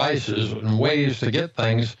 different devices and ways to get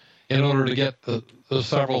things in order to get the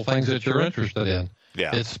several things that you're interested in.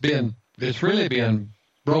 Yeah. It's really being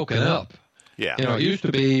broken up. Yeah. It used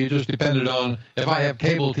to be you just depended on, if I have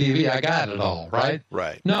cable TV, I got it all, right?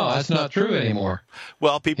 Right. No, that's not true anymore.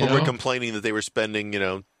 Well, people were complaining that they were spending,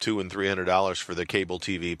 $200 and $300 for the cable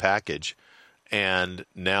TV package, and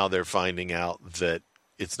now they're finding out that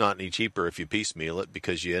it's not any cheaper if you piecemeal it,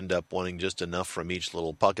 because you end up wanting just enough from each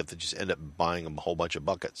little bucket that you just end up buying a whole bunch of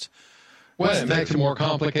buckets. Well, it makes a more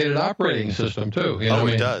complicated operating system, too.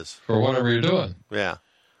 It does. For whatever you're doing. Yeah.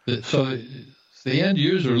 So the end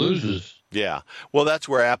user loses. Yeah. Well, that's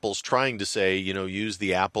where Apple's trying to say, use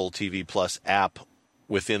the Apple TV Plus app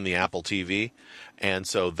within the Apple TV. And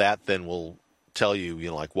so that then will tell you,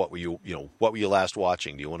 what were you last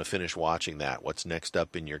watching? Do you want to finish watching that? What's next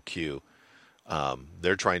up in your queue?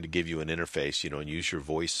 They're trying to give you an interface, and use your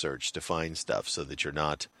voice search to find stuff so that you're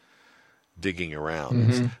not digging around.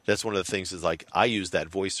 Mm-hmm. That's one of the things is I use that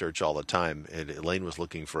voice search all the time. And Elaine was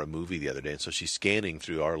looking for a movie the other day, and so she's scanning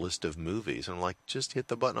through our list of movies. And I'm like, just hit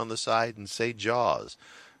the button on the side and say Jaws.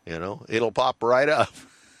 It'll pop right up.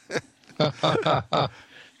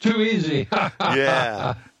 Too easy.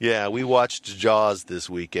 Yeah. We watched Jaws this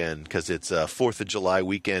weekend because it's a 4th of July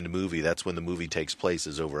weekend movie. That's when the movie takes place,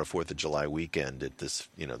 is over a 4th of July weekend at this,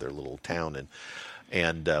 their little town.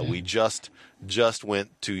 And we just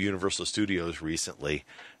went to Universal Studios recently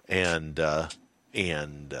and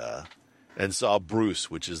saw Bruce,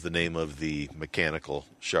 which is the name of the mechanical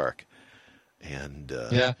shark. And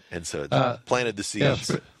so it planted the seeds.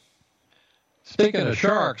 Yeah. Speaking of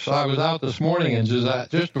sharks, I was out this morning, and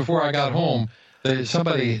just before I got home,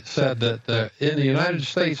 somebody said that in the United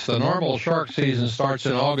States, the normal shark season starts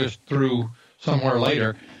in August through somewhere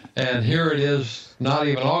later, and here it is, not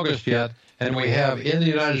even August yet, and we have in the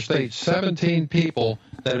United States 17 people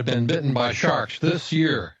that have been bitten by sharks this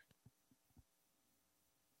year.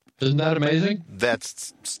 Isn't that amazing?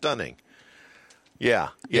 That's stunning. Yeah.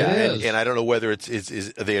 It is. And I don't know whether are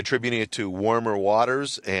they attributing it to warmer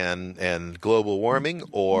waters and global warming,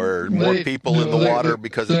 or more people in the water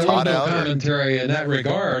because it's hot out? There was no commentary in that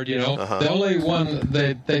regard, The only one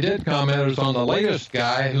they did comment was on the latest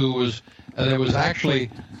guy who was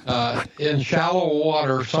actually in shallow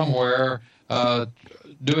water somewhere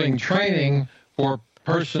doing training for a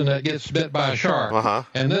person that gets bit by a shark. Uh-huh.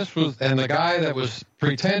 And the guy that was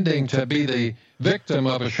pretending to be the victim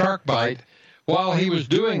of a shark bite, while he was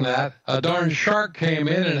doing that, a darn shark came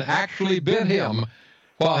in and actually bit him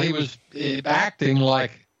while he was acting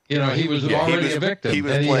like, he was already a victim. He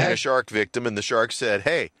was playing a shark victim, and the shark said,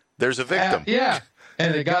 "Hey, there's a victim."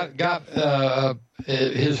 And it got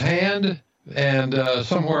his hand and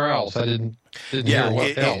somewhere else. I didn't hear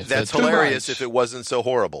what else. That's hilarious if it wasn't so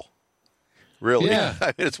horrible. Really. Yeah.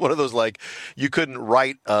 I mean, it's one of those, you couldn't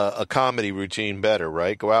write a comedy routine better,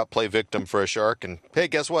 right? Go out, play victim for a shark, and hey,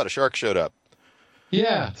 guess what? A shark showed up.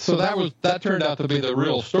 Yeah, so that turned out to be the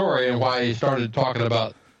real story, and why he started talking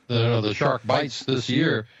about the shark bites this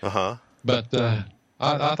year. Uh-huh. But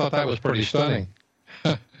I thought that was pretty stunning.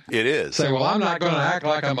 It is. Say, well, I'm not going to act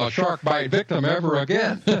like I'm a shark bite victim ever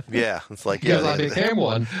again. Yeah, it's like because I became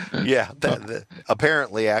one. Yeah,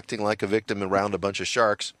 apparently acting like a victim around a bunch of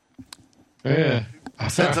sharks. Yeah.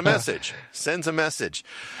 Sends a message. Sends a message.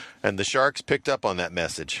 And the sharks picked up on that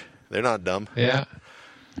message. They're not dumb. Yeah.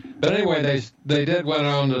 But anyway, they did went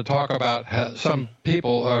on to talk about some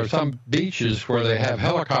people or some beaches where they have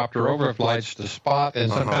helicopter overflights to spot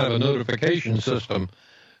and some kind of a notification system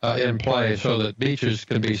in play so that beaches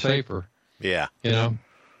can be safer. Yeah. You know?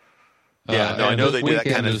 Yeah, no, I know they do that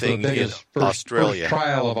kind of thing in Australia. First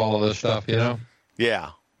trial of all of this stuff, you know?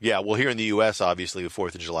 Yeah. Yeah, well, here in the U.S., obviously, the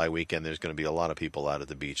 4th of July weekend, there's going to be a lot of people out at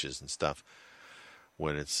the beaches and stuff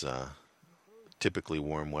when it's typically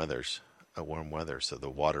warm weather, so the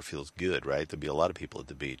water feels good, right? There'll be a lot of people at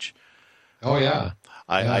the beach. Oh, yeah.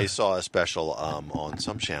 I saw a special on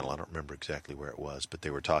some channel. I don't remember exactly where it was, but they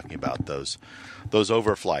were talking about those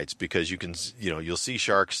overflights because you'll see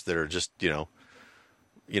sharks that are just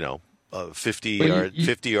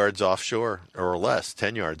 50 yards offshore or less,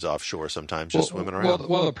 10 yards offshore sometimes, just swimming around.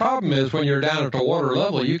 Well, the problem is when you're down at the water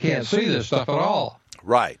level, you can't see this stuff at all.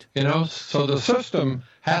 Right. You know, so the system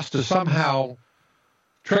has to somehow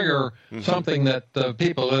trigger something that the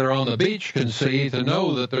people that are on the beach can see to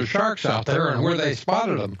know that there's sharks out there and where they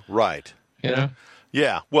spotted them. Right. You know?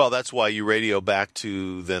 Yeah. Well, that's why you radio back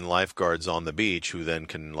to then lifeguards on the beach who then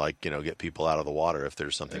can get people out of the water if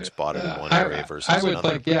there's something spotted in one area versus another. I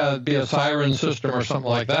would think, it'd be a siren system or something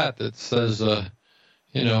like that says,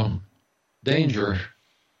 danger.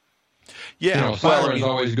 Yeah, siren's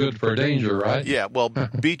always good for danger, right? Yeah, well,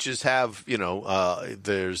 beaches have,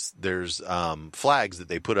 there's flags that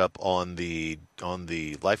they put up on the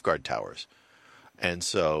lifeguard towers, and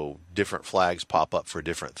so different flags pop up for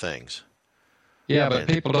different things. Yeah, but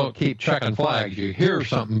people don't keep checking flags. You hear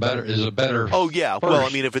something better is a better. Oh yeah, first. Well, I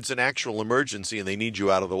mean, if it's an actual emergency and they need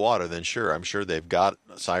you out of the water, then sure, I'm sure they've got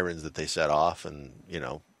sirens that they set off, and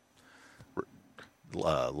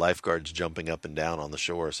lifeguards jumping up and down on the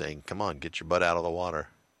shore saying, come on, get your butt out of the water.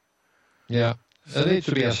 Yeah. There needs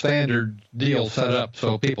to be a standard deal set up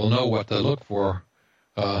so people know what to look for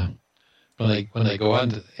when they go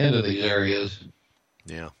into these areas.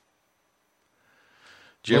 Yeah.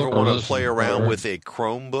 Do you ever want to play around with a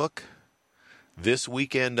Chromebook? This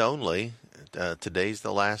weekend only. Today's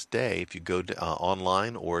the last day. If you go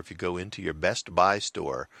online or if you go into your Best Buy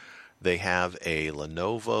store, they have a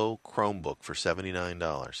Lenovo Chromebook for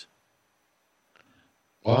 $79.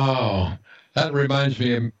 Wow. That reminds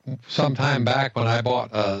me of some time back when I bought,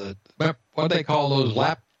 what do they call those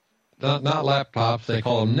not laptops, they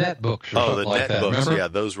call them netbooks or something like that. Oh, the netbooks, remember? Yeah,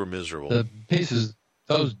 those were miserable. The pieces,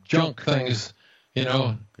 those junk things,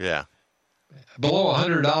 Yeah. Below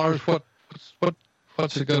 $100,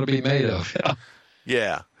 what's it going to be made of?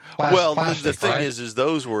 Yeah. Plastic, the thing right? is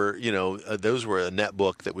those were those were a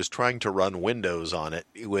netbook that was trying to run Windows on it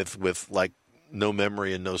with like no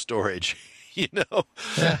memory and no storage.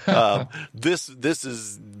 This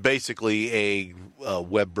is basically a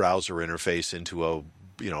web browser interface into a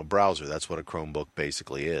browser. That's what a Chromebook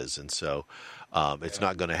basically is, and so it's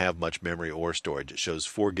not going to have much memory or storage. It shows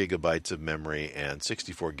 4 gigabytes of memory and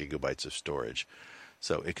 64 gigabytes of storage.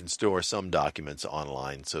 So it can store some documents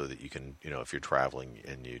online so that you can, if you're traveling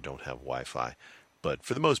and you don't have Wi-Fi. But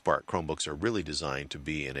for the most part, Chromebooks are really designed to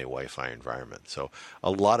be in a Wi-Fi environment. So a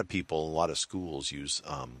lot of people, a lot of schools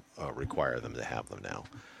require them to have them now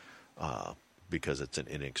because it's an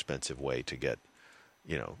inexpensive way to get,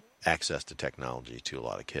 access to technology to a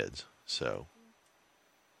lot of kids. So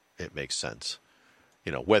it makes sense.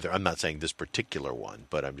 Whether I'm not saying this particular one,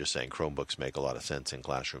 but I'm just saying Chromebooks make a lot of sense in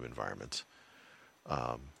classroom environments.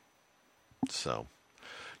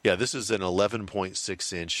 This is an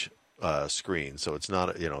 11.6 inch screen, so it's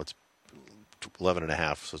not it's 11 and a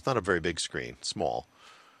half, so it's not a very big screen, small.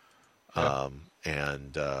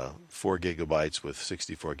 And 4 gigabytes with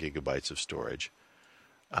 64 gigabytes of storage.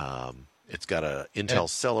 It's got a Intel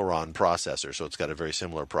Celeron processor, so it's got a very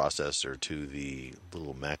similar processor to the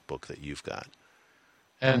little MacBook that you've got.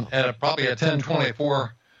 And probably a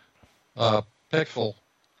 1024 pixel.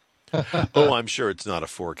 Oh, I'm sure it's not a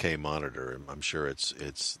 4K monitor. I'm sure it's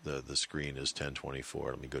the screen is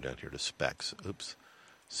 1024. Let me go down here to specs. Oops,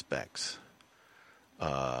 specs.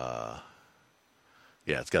 It's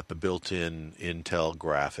got the built-in Intel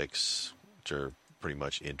graphics, which are pretty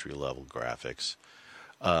much entry-level graphics.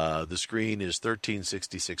 The screen is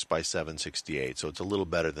 1366 by 768, so it's a little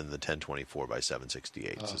better than the 1024 by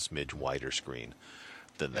 768. It's a smidge wider screen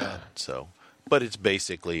than that. So, but it's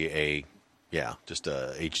basically just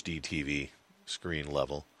a HD TV screen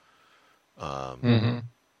level.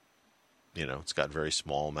 It's got very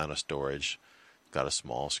small amount of storage, got a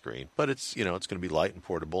small screen, but it's it's going to be light and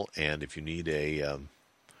portable. And if you need a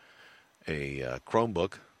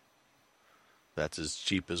Chromebook, that's as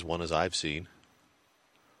cheap as one as I've seen.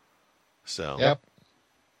 So, Yep.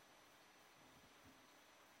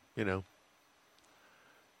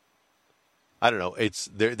 I don't know. It's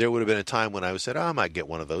there would have been a time when I would said, I might get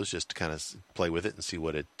one of those just to kind of play with it and see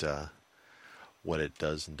what it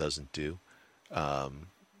does and doesn't do.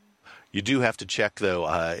 You do have to check, though.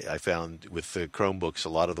 I found with the Chromebooks, a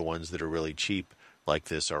lot of the ones that are really cheap like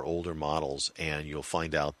this are older models, and you'll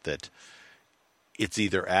find out that it's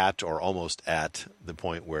either at or almost at the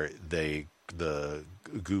point where the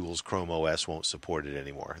Google's Chrome OS won't support it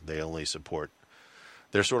anymore. They only support.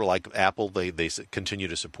 They're sort of like Apple. They continue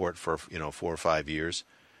to support for 4 or 5 years.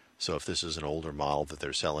 So if this is an older model that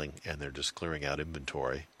they're selling and they're just clearing out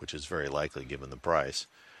inventory, which is very likely given the price.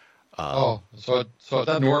 So it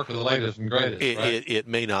doesn't work for the latest and greatest, right? It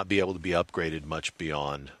may not be able to be upgraded much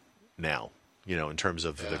beyond now, in terms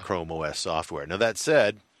of the Chrome OS software. Now, that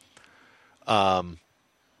said, I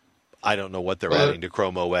don't know what they're adding to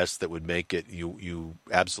Chrome OS that would make it. You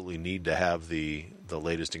absolutely need to have the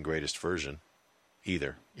latest and greatest version,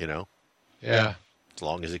 either. Yeah. As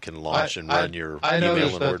long as it can launch and run your email and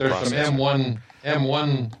noticed that word there's processor. some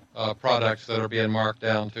M1 products that are being marked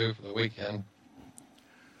down too for the weekend.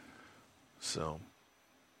 So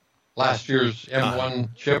last year's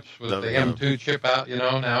M1 chips with the M2 chip out,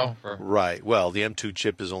 now for right. Well, the M2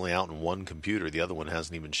 chip is only out in one computer. The other one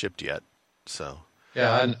hasn't even shipped yet. So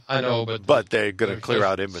yeah, I know, but they're going to clear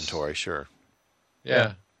out inventory, sure.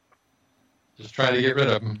 Yeah, just trying to get rid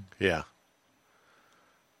of them. Yeah.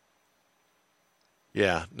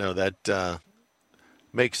 Yeah, no, that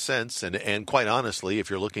makes sense. And quite honestly, if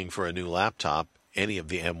you're looking for a new laptop, any of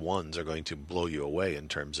the M1s are going to blow you away in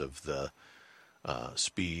terms of the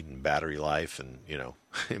speed and battery life. And,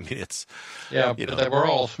 I mean, it's... Yeah, but they were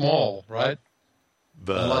all small, right?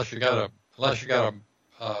 Unless you got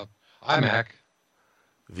a iMac.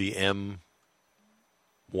 The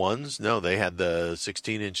M1s? No, they had the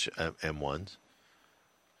 16-inch M1s.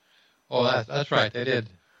 Oh, that's right. They did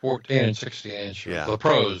 14 and 16 inch. Yeah, the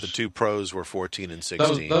Pros. The two Pros were 14 and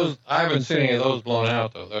 16. Those I haven't seen any of those blown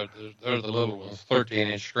out though. They're the little ones,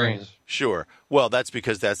 13-inch screens. Sure. Well, that's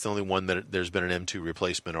because that's the only one that there's been an M2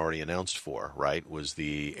 replacement already announced for. Right? Was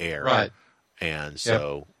the Air. Right. And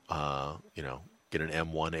so, get an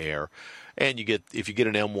M1 Air, and if you get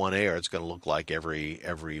an M1 Air, it's going to look like every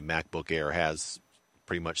MacBook Air has.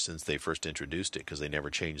 Pretty much since they first introduced it, because they never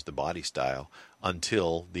changed the body style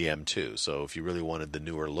until the M2. So if you really wanted the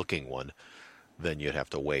newer looking one, then you'd have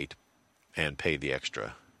to wait and pay the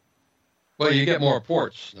extra. Well, you get more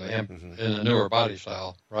ports in the newer body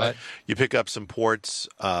style, right? You pick up some ports.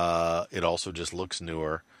 It also just looks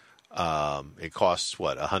newer. It costs,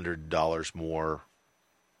 $100 more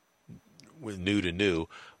with new to new.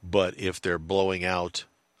 But if they're blowing out...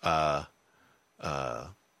 the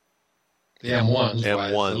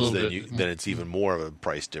M1s. Then it's even more of a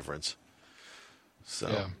price difference.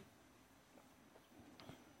 So,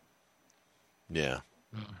 yeah.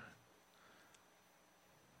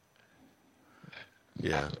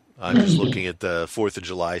 I'm just looking at the 4th of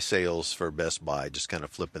July sales for Best Buy, just kind of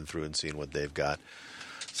flipping through and seeing what they've got.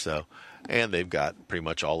 So, and they've got pretty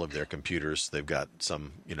much all of their computers. They've got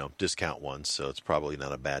some, discount ones, so it's probably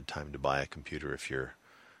not a bad time to buy a computer if you're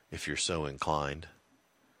so inclined.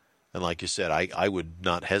 And like you said, I would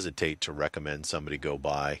not hesitate to recommend somebody go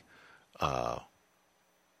buy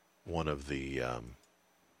one of the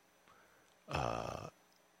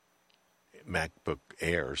MacBook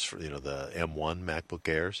Airs, for the M1 MacBook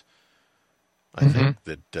Airs. I think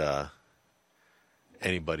that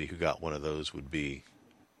anybody who got one of those would be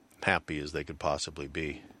happy as they could possibly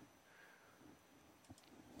be.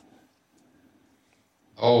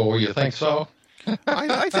 Oh, you think so?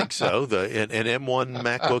 I think so. An M1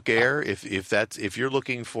 MacBook Air. If you're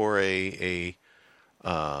looking for a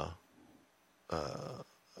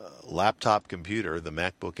laptop computer, the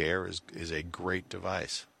MacBook Air is a great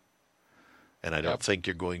device. And I don't think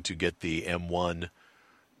you're going to get the M1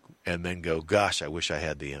 and then go, gosh, I wish I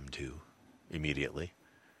had the M2 immediately.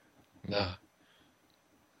 No.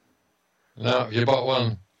 If you bought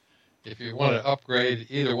one, if you want to upgrade,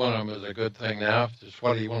 either one of them is a good thing now. Just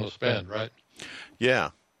what do you want to spend, right? Yeah.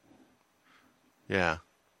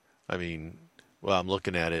 I mean, I'm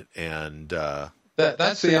looking at it, and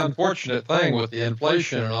that's the unfortunate thing with the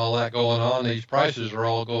inflation and all that going on. These prices are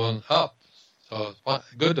all going up, so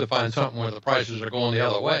it's good to find something where the prices are going the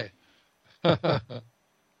other way.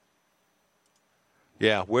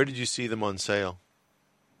 Yeah, where did you see them on sale?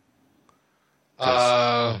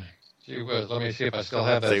 Gee whiz, let me see if I still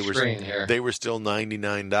have that They screen here. They were still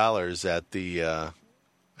 $99 at the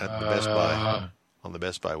Best Buy, on the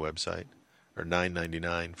Best Buy website, or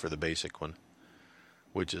 $9.99 for the basic one,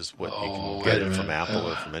 which is what you can get it from Apple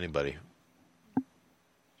or from anybody.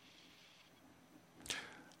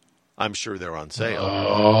 I'm sure they're on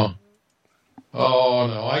sale. Oh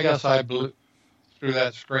no! I guess I threw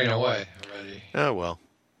that screen away already. Oh well.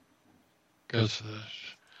 Because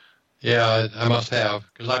yeah, I must have,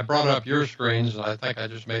 because I brought up your screens and I think I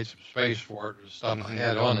just made some space for it with stuff I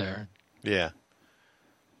had on there. Yeah.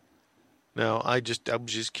 No, I was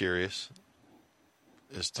just curious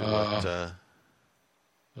as to what.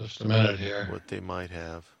 Just a minute here. What they might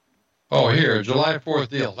have. Oh, here, July 4th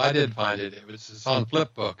deals. I did find it. It's on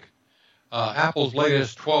Flipbook. Apple's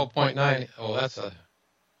latest 12.9. Oh,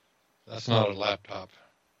 that's not a laptop.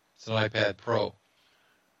 It's an iPad Pro.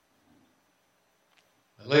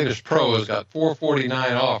 The latest Pro has got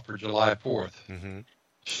 $449 off for July 4th. Mm-hmm.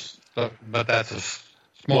 But that's a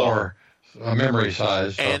smaller memory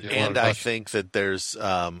size. So and I think that there's you're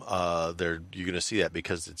going to see that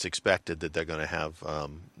because it's expected that they're going to have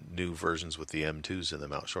new versions with the M2s in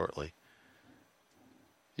them out shortly.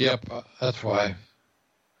 Yep, that's why.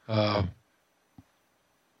 No,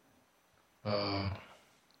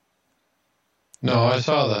 I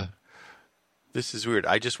saw the. This is weird.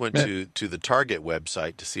 I just went to the Target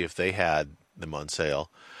website to see if they had them on sale,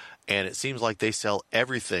 and it seems like they sell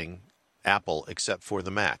everything Apple except for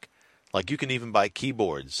the Mac. Like you can even buy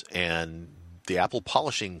keyboards and the Apple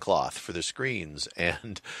polishing cloth for the screens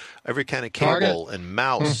and every kind of cable and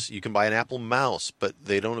mouse. You can buy an Apple mouse, but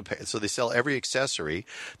they don't. So they sell every accessory.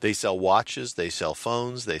 They sell watches. They sell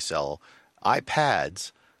phones. They sell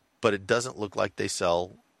iPads, but it doesn't look like they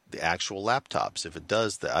sell the actual laptops. If it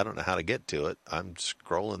does, I don't know how to get to it. I'm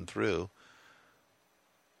scrolling through.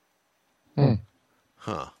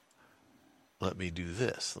 Huh. Let me do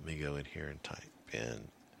this. Let me go in here and type in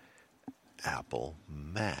Apple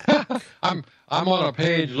Mac. I'm on a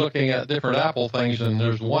page looking at different Apple things, and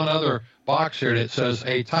there's one other box here that says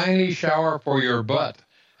a tiny shower for your butt,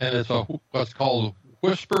 and it's what's called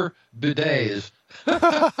Whisper Bidets.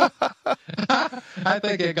 I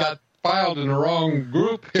think it got filed in the wrong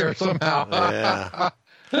group here somehow. Yeah.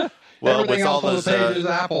 Well, everything else on the page is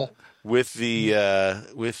Apple. With the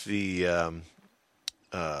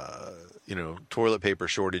toilet paper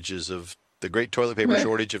shortages of the great toilet paper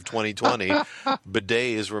shortage of 2020,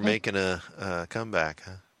 bidets were making a comeback.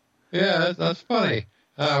 Huh? Yeah, that's funny.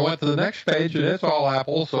 I went to the next page and it's all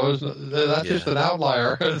Apple, so that's just an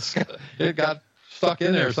outlier. It got stuck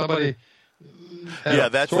in there. Somebody. Yeah,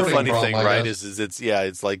 that's the funny thing, right? Is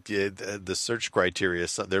it's like the search criteria.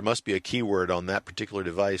 So there must be a keyword on that particular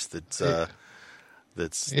device that's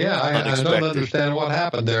unexpected. I don't understand what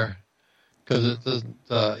happened there because it doesn't.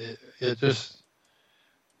 It just.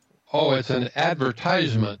 Oh, it's an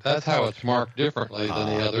advertisement. That's how it's marked differently than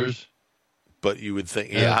the others. But you would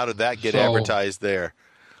think, how did that get advertised there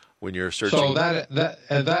when you're searching? So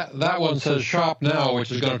that one says shop now, which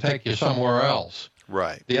is going to take you somewhere else.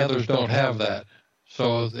 Right. The others don't have that.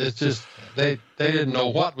 So it's just they didn't know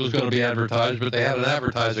what was going to be advertised, but they had an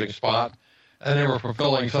advertising spot, and they were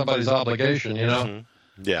fulfilling somebody's obligation, you know?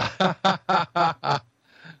 Mm-hmm. Yeah.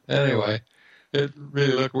 Anyway, it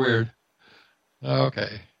really looked weird.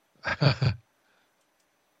 Okay.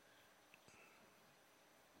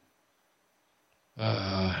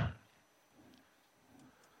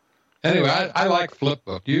 Anyway, I like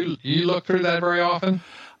Flipbook. You look through that very often?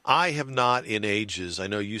 I have not in ages. I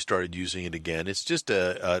know you started using it again. It's just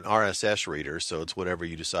an RSS reader, so it's whatever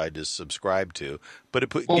you decide to subscribe to.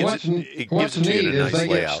 But what's neat is they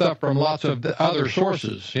get stuff from lots of other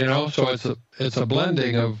sources, you know. So it's a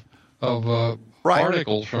blending of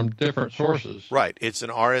articles from different sources. Right. It's an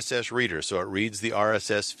RSS reader, so it reads the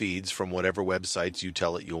RSS feeds from whatever websites you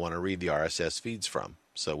tell it you want to read the RSS feeds from.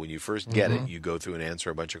 So when you first get it, you go through and answer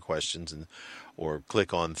a bunch of questions or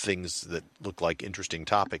click on things that look like interesting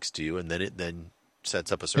topics to you, and then it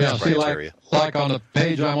sets up a search criteria. Like on the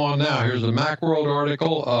page I'm on now, here's a Macworld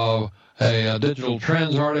article, a Digital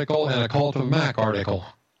Trends article, and a Cult of Mac article.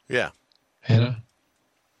 Yeah. You know?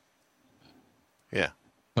 Yeah.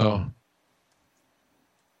 Oh.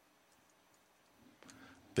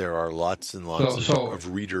 There are lots and lots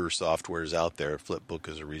of reader softwares out there. Flipbook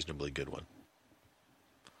is a reasonably good one.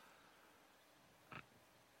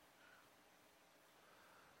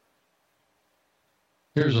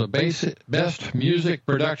 Here's a best music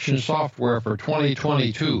production software for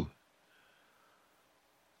 2022.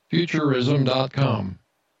 Futurism.com.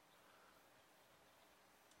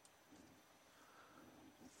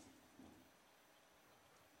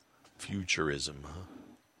 Futurism, huh?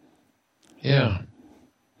 Yeah.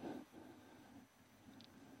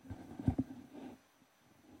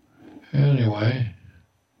 Anyway.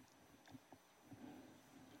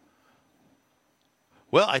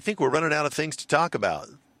 Well, I think we're running out of things to talk about.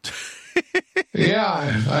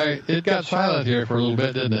 Yeah, it got silent here for a little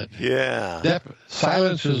bit, didn't it? Yeah.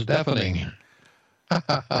 Silence is deafening.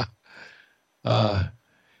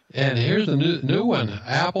 And here's the new one.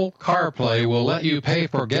 Apple CarPlay will let you pay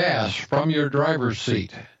for gas from your driver's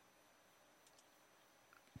seat.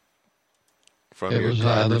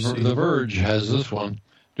 The Verge has this one.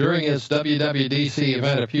 During its WWDC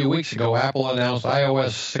event a few weeks ago, Apple announced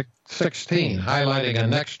iOS 16, highlighting a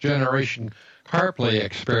next-generation CarPlay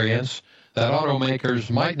experience that automakers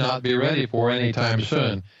might not be ready for anytime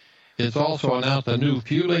soon. It's also announced a new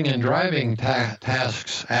fueling and driving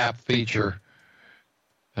tasks app feature.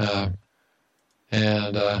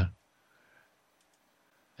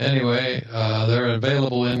 Anyway, they're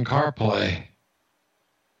available in CarPlay.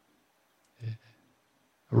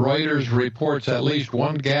 Reuters reports at least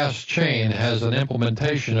one gas chain has an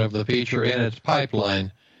implementation of the feature in its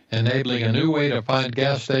pipeline, enabling a new way to find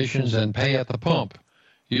gas stations and pay at the pump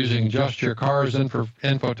using just your car's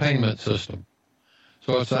infotainment system.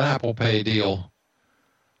 So it's an Apple Pay deal.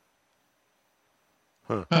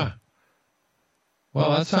 Huh.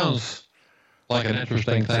 Well, that sounds like an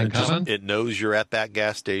interesting thing coming. It knows you're at that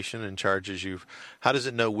gas station and charges you. How does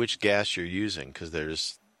it know which gas you're using? Because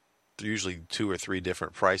there's usually 2 or 3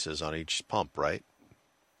 different prices on each pump, right?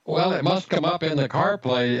 Well, it must come up in the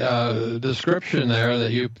CarPlay description there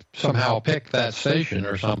that you somehow picked that station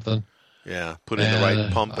or something. Yeah, put in the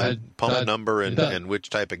right pump number and which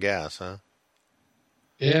type of gas, huh?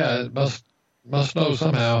 Yeah, it must know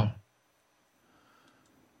somehow.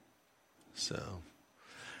 So.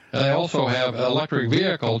 And they also have electric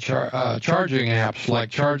vehicle charging apps like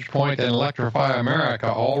ChargePoint and Electrify America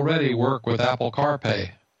already work with Apple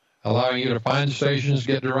CarPlay, allowing you to find stations,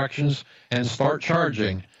 get directions, and start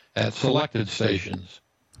charging at selected stations.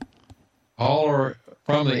 All are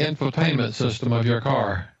from the infotainment system of your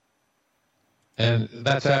car. And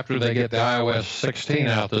that's after they get the iOS 16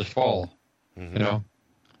 out this fall, you know.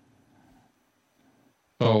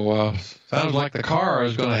 So sounds like the car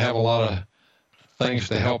is going to have a lot of things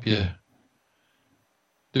to help you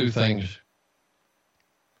do things.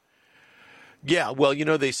 Yeah, well, you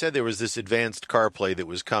know, they said there was this advanced CarPlay that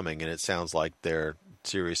was coming, and it sounds like they're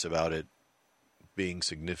serious about it being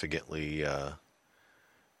significantly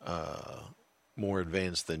more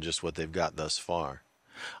advanced than just what they've got thus far.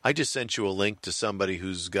 I just sent you a link to somebody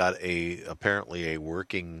who's got apparently a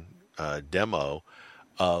working demo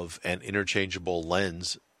of an interchangeable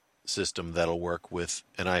lens system that'll work with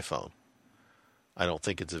an iPhone. I don't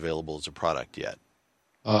think it's available as a product yet.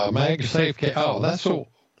 MagSafe. Oh, that's so.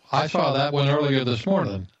 I saw that one earlier this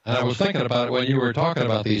morning, and I was thinking about it when you were talking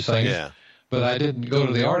about these things. Yeah. But I didn't go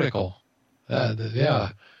to the article.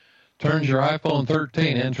 Yeah. Turns your iPhone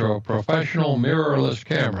 13 into a professional mirrorless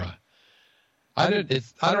camera. I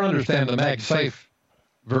don't understand the MagSafe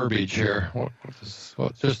verbiage here.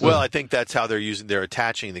 I think that's how they're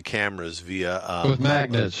attaching the cameras via with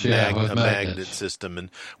magnets, magnet system, and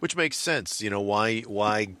which makes sense. You know,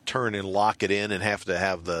 why turn and lock it in and have to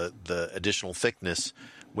have the additional thickness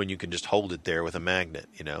when you can just hold it there with a magnet?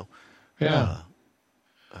 You know. Yeah.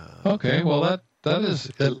 Okay. Well, that is.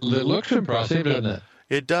 It looks impressive, doesn't it?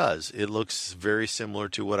 It does. It looks very similar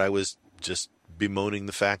to what I was just bemoaning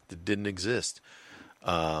the fact that didn't exist.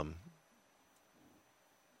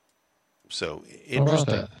 So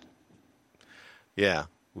interesting. Yeah,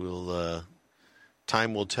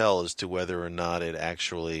 time will tell as to whether or not it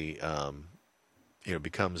actually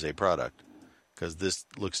becomes a product, because this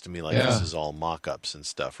looks to me like this is all mock-ups and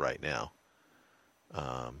stuff right now.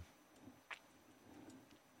 But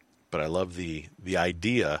I love the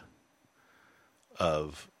idea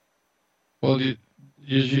of. Well,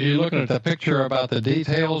 you're looking at the picture about the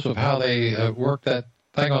details of how they work that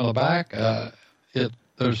thing on the back.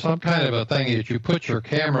 There's some kind of a thing that you put your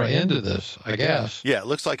camera into this, I guess. Yeah, it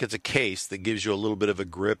looks like it's a case that gives you a little bit of a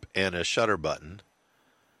grip and a shutter button.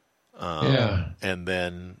 And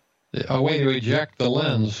then a way to eject the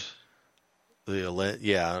lens. I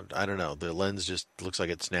don't know. The lens just looks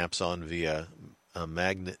like it snaps on via a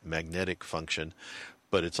magnetic function,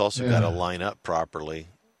 but it's also got to line up properly.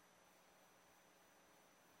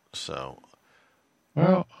 So,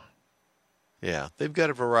 well, yeah, they've got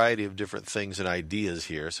a variety of different things and ideas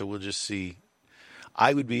here, so we'll just see.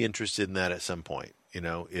 I would be interested in that at some point, you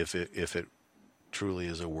know, if it truly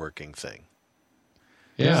is a working thing.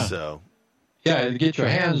 Yeah. So, yeah, get your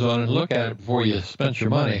hands on it and look at it before you spend your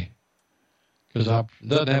money, because it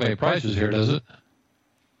doesn't have any prices here, does it?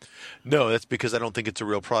 No, that's because I don't think it's a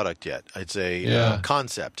real product yet. It's a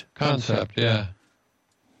concept. Concept, yeah.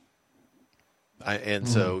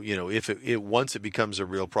 So, if it once it becomes a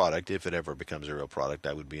real product, if it ever becomes a real product,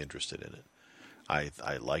 I would be interested in it. I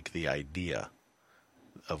like the idea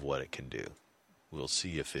of what it can do. We'll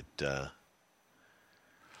see if it.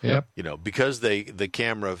 Yep. Because the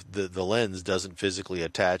camera, the lens doesn't physically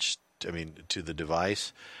attach. To the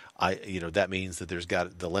device. That means that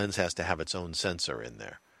the lens has to have its own sensor in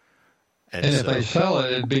there. And if they sell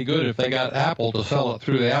it, it'd be good if they got Apple to sell it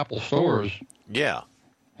through the Apple stores. Yeah.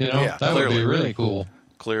 That clearly. Would be really cool.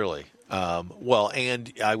 Clearly.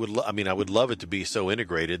 And I would love it to be so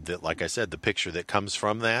integrated that, like I said, the picture that comes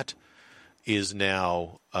from that is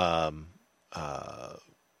now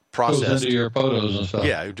processed. Goes into your photos and stuff.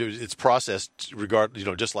 Yeah, it's processed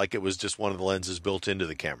just like it was just one of the lenses built into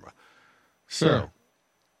the camera. Sure.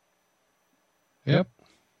 Yep.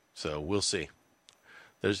 So we'll see.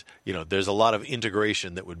 There's a lot of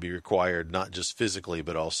integration that would be required, not just physically,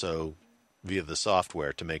 but also via the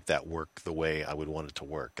software to make that work the way I would want it to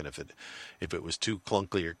work. And if it was too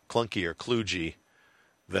clunky or kludgy,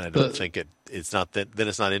 then I don't think it's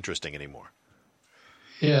not interesting anymore.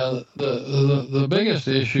 Yeah, the biggest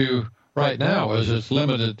issue right now is it's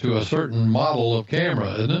limited to a certain model of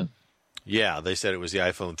camera, isn't it? Yeah, they said it was the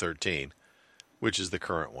iPhone 13, which is the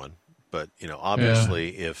current one. But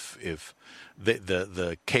obviously, if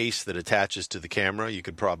the case that attaches to the camera, you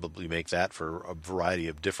could probably make that for a variety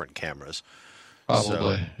of different cameras.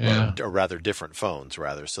 Probably, yeah. Or rather, different phones,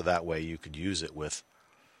 rather. So that way you could use it with,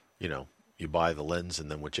 you buy the lens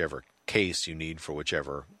and then whichever case you need for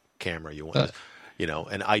whichever camera you want.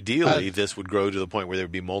 And ideally, this would grow to the point where there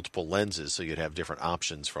would be multiple lenses, so you'd have different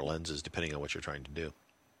options for lenses depending on what you're trying to do.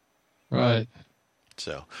 Right.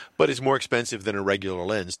 So, but it's more expensive than a regular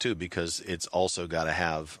lens too, because it's also got to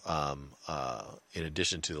have, in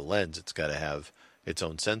addition to the lens, it's got to have its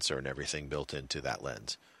own sensor and everything built into that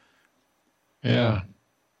lens. Yeah.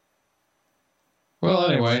 Well,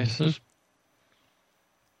 anyway,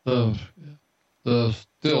 the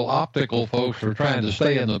still optical folks are trying to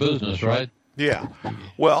stay in the business, right? Yeah.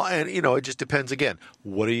 Well, and it just depends again.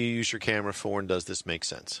 What do you use your camera for, and does this make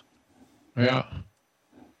sense? Yeah.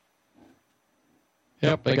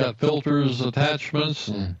 Yep, they got filters, attachments,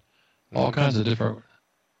 and all kinds of different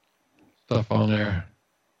stuff on there.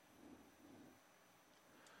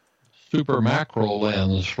 Super macro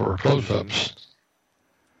lens for close-ups.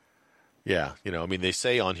 Yeah, they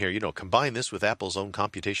say on here, combine this with Apple's own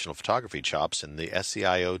computational photography chops, and the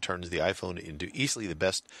SCIO turns the iPhone into easily the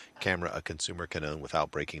best camera a consumer can own without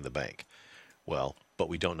breaking the bank. Well, but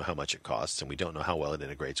we don't know how much it costs, and we don't know how well it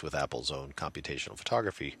integrates with Apple's own computational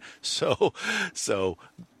photography. So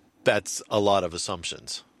that's a lot of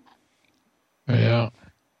assumptions. Yeah.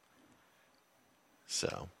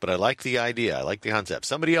 So, but I like the idea. I like the concept.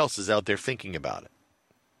 Somebody else is out there thinking about it.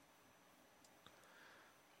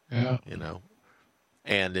 Yeah.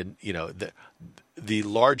 And the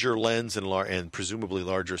larger lens and presumably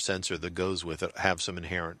larger sensor that goes with it have some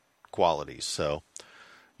inherent qualities. So,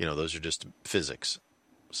 those are just physics.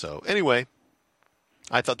 So anyway,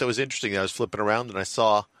 I thought that was interesting. I was flipping around and I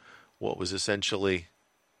saw what was essentially,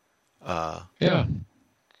 kind of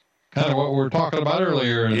what we were talking about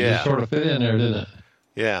earlier, and it just sort of fit in there, didn't it?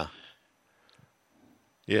 Yeah.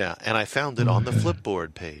 Yeah, and I found it on the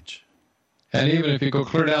Flipboard page. And even if you go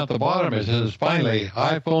clear down at the bottom, it says, finally,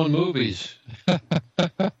 iPhone movies.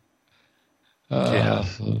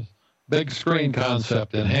 So big screen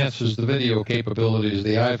concept enhances the video capabilities of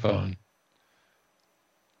the iPhone.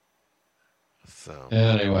 So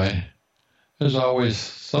anyway, there's always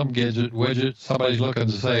some widget. Somebody's looking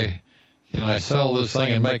to say, can I sell this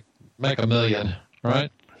thing and make $1 million,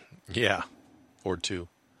 right? Yeah, or two.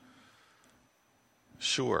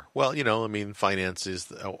 Sure. Well,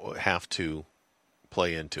 finances have to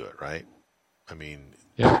play into it, right?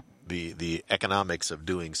 The economics of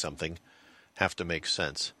doing something have to make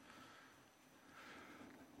sense.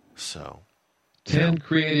 So, 10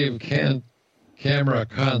 creative camera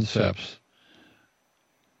concepts.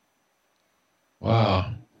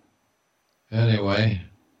 Wow. Anyway.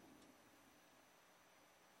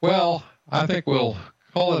 Well, I think we'll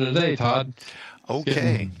call it a day, Todd.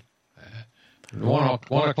 Okay. 1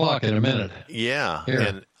 o'clock in a minute. Yeah, here.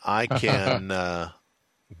 And I can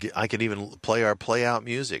even play our play-out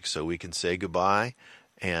music so we can say goodbye,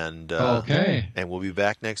 and and we'll be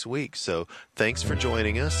back next week. So thanks for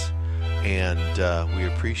joining us, and we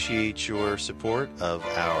appreciate your support of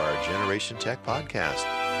our Generation Tech podcast.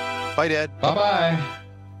 Bye, Dad. Bye-bye.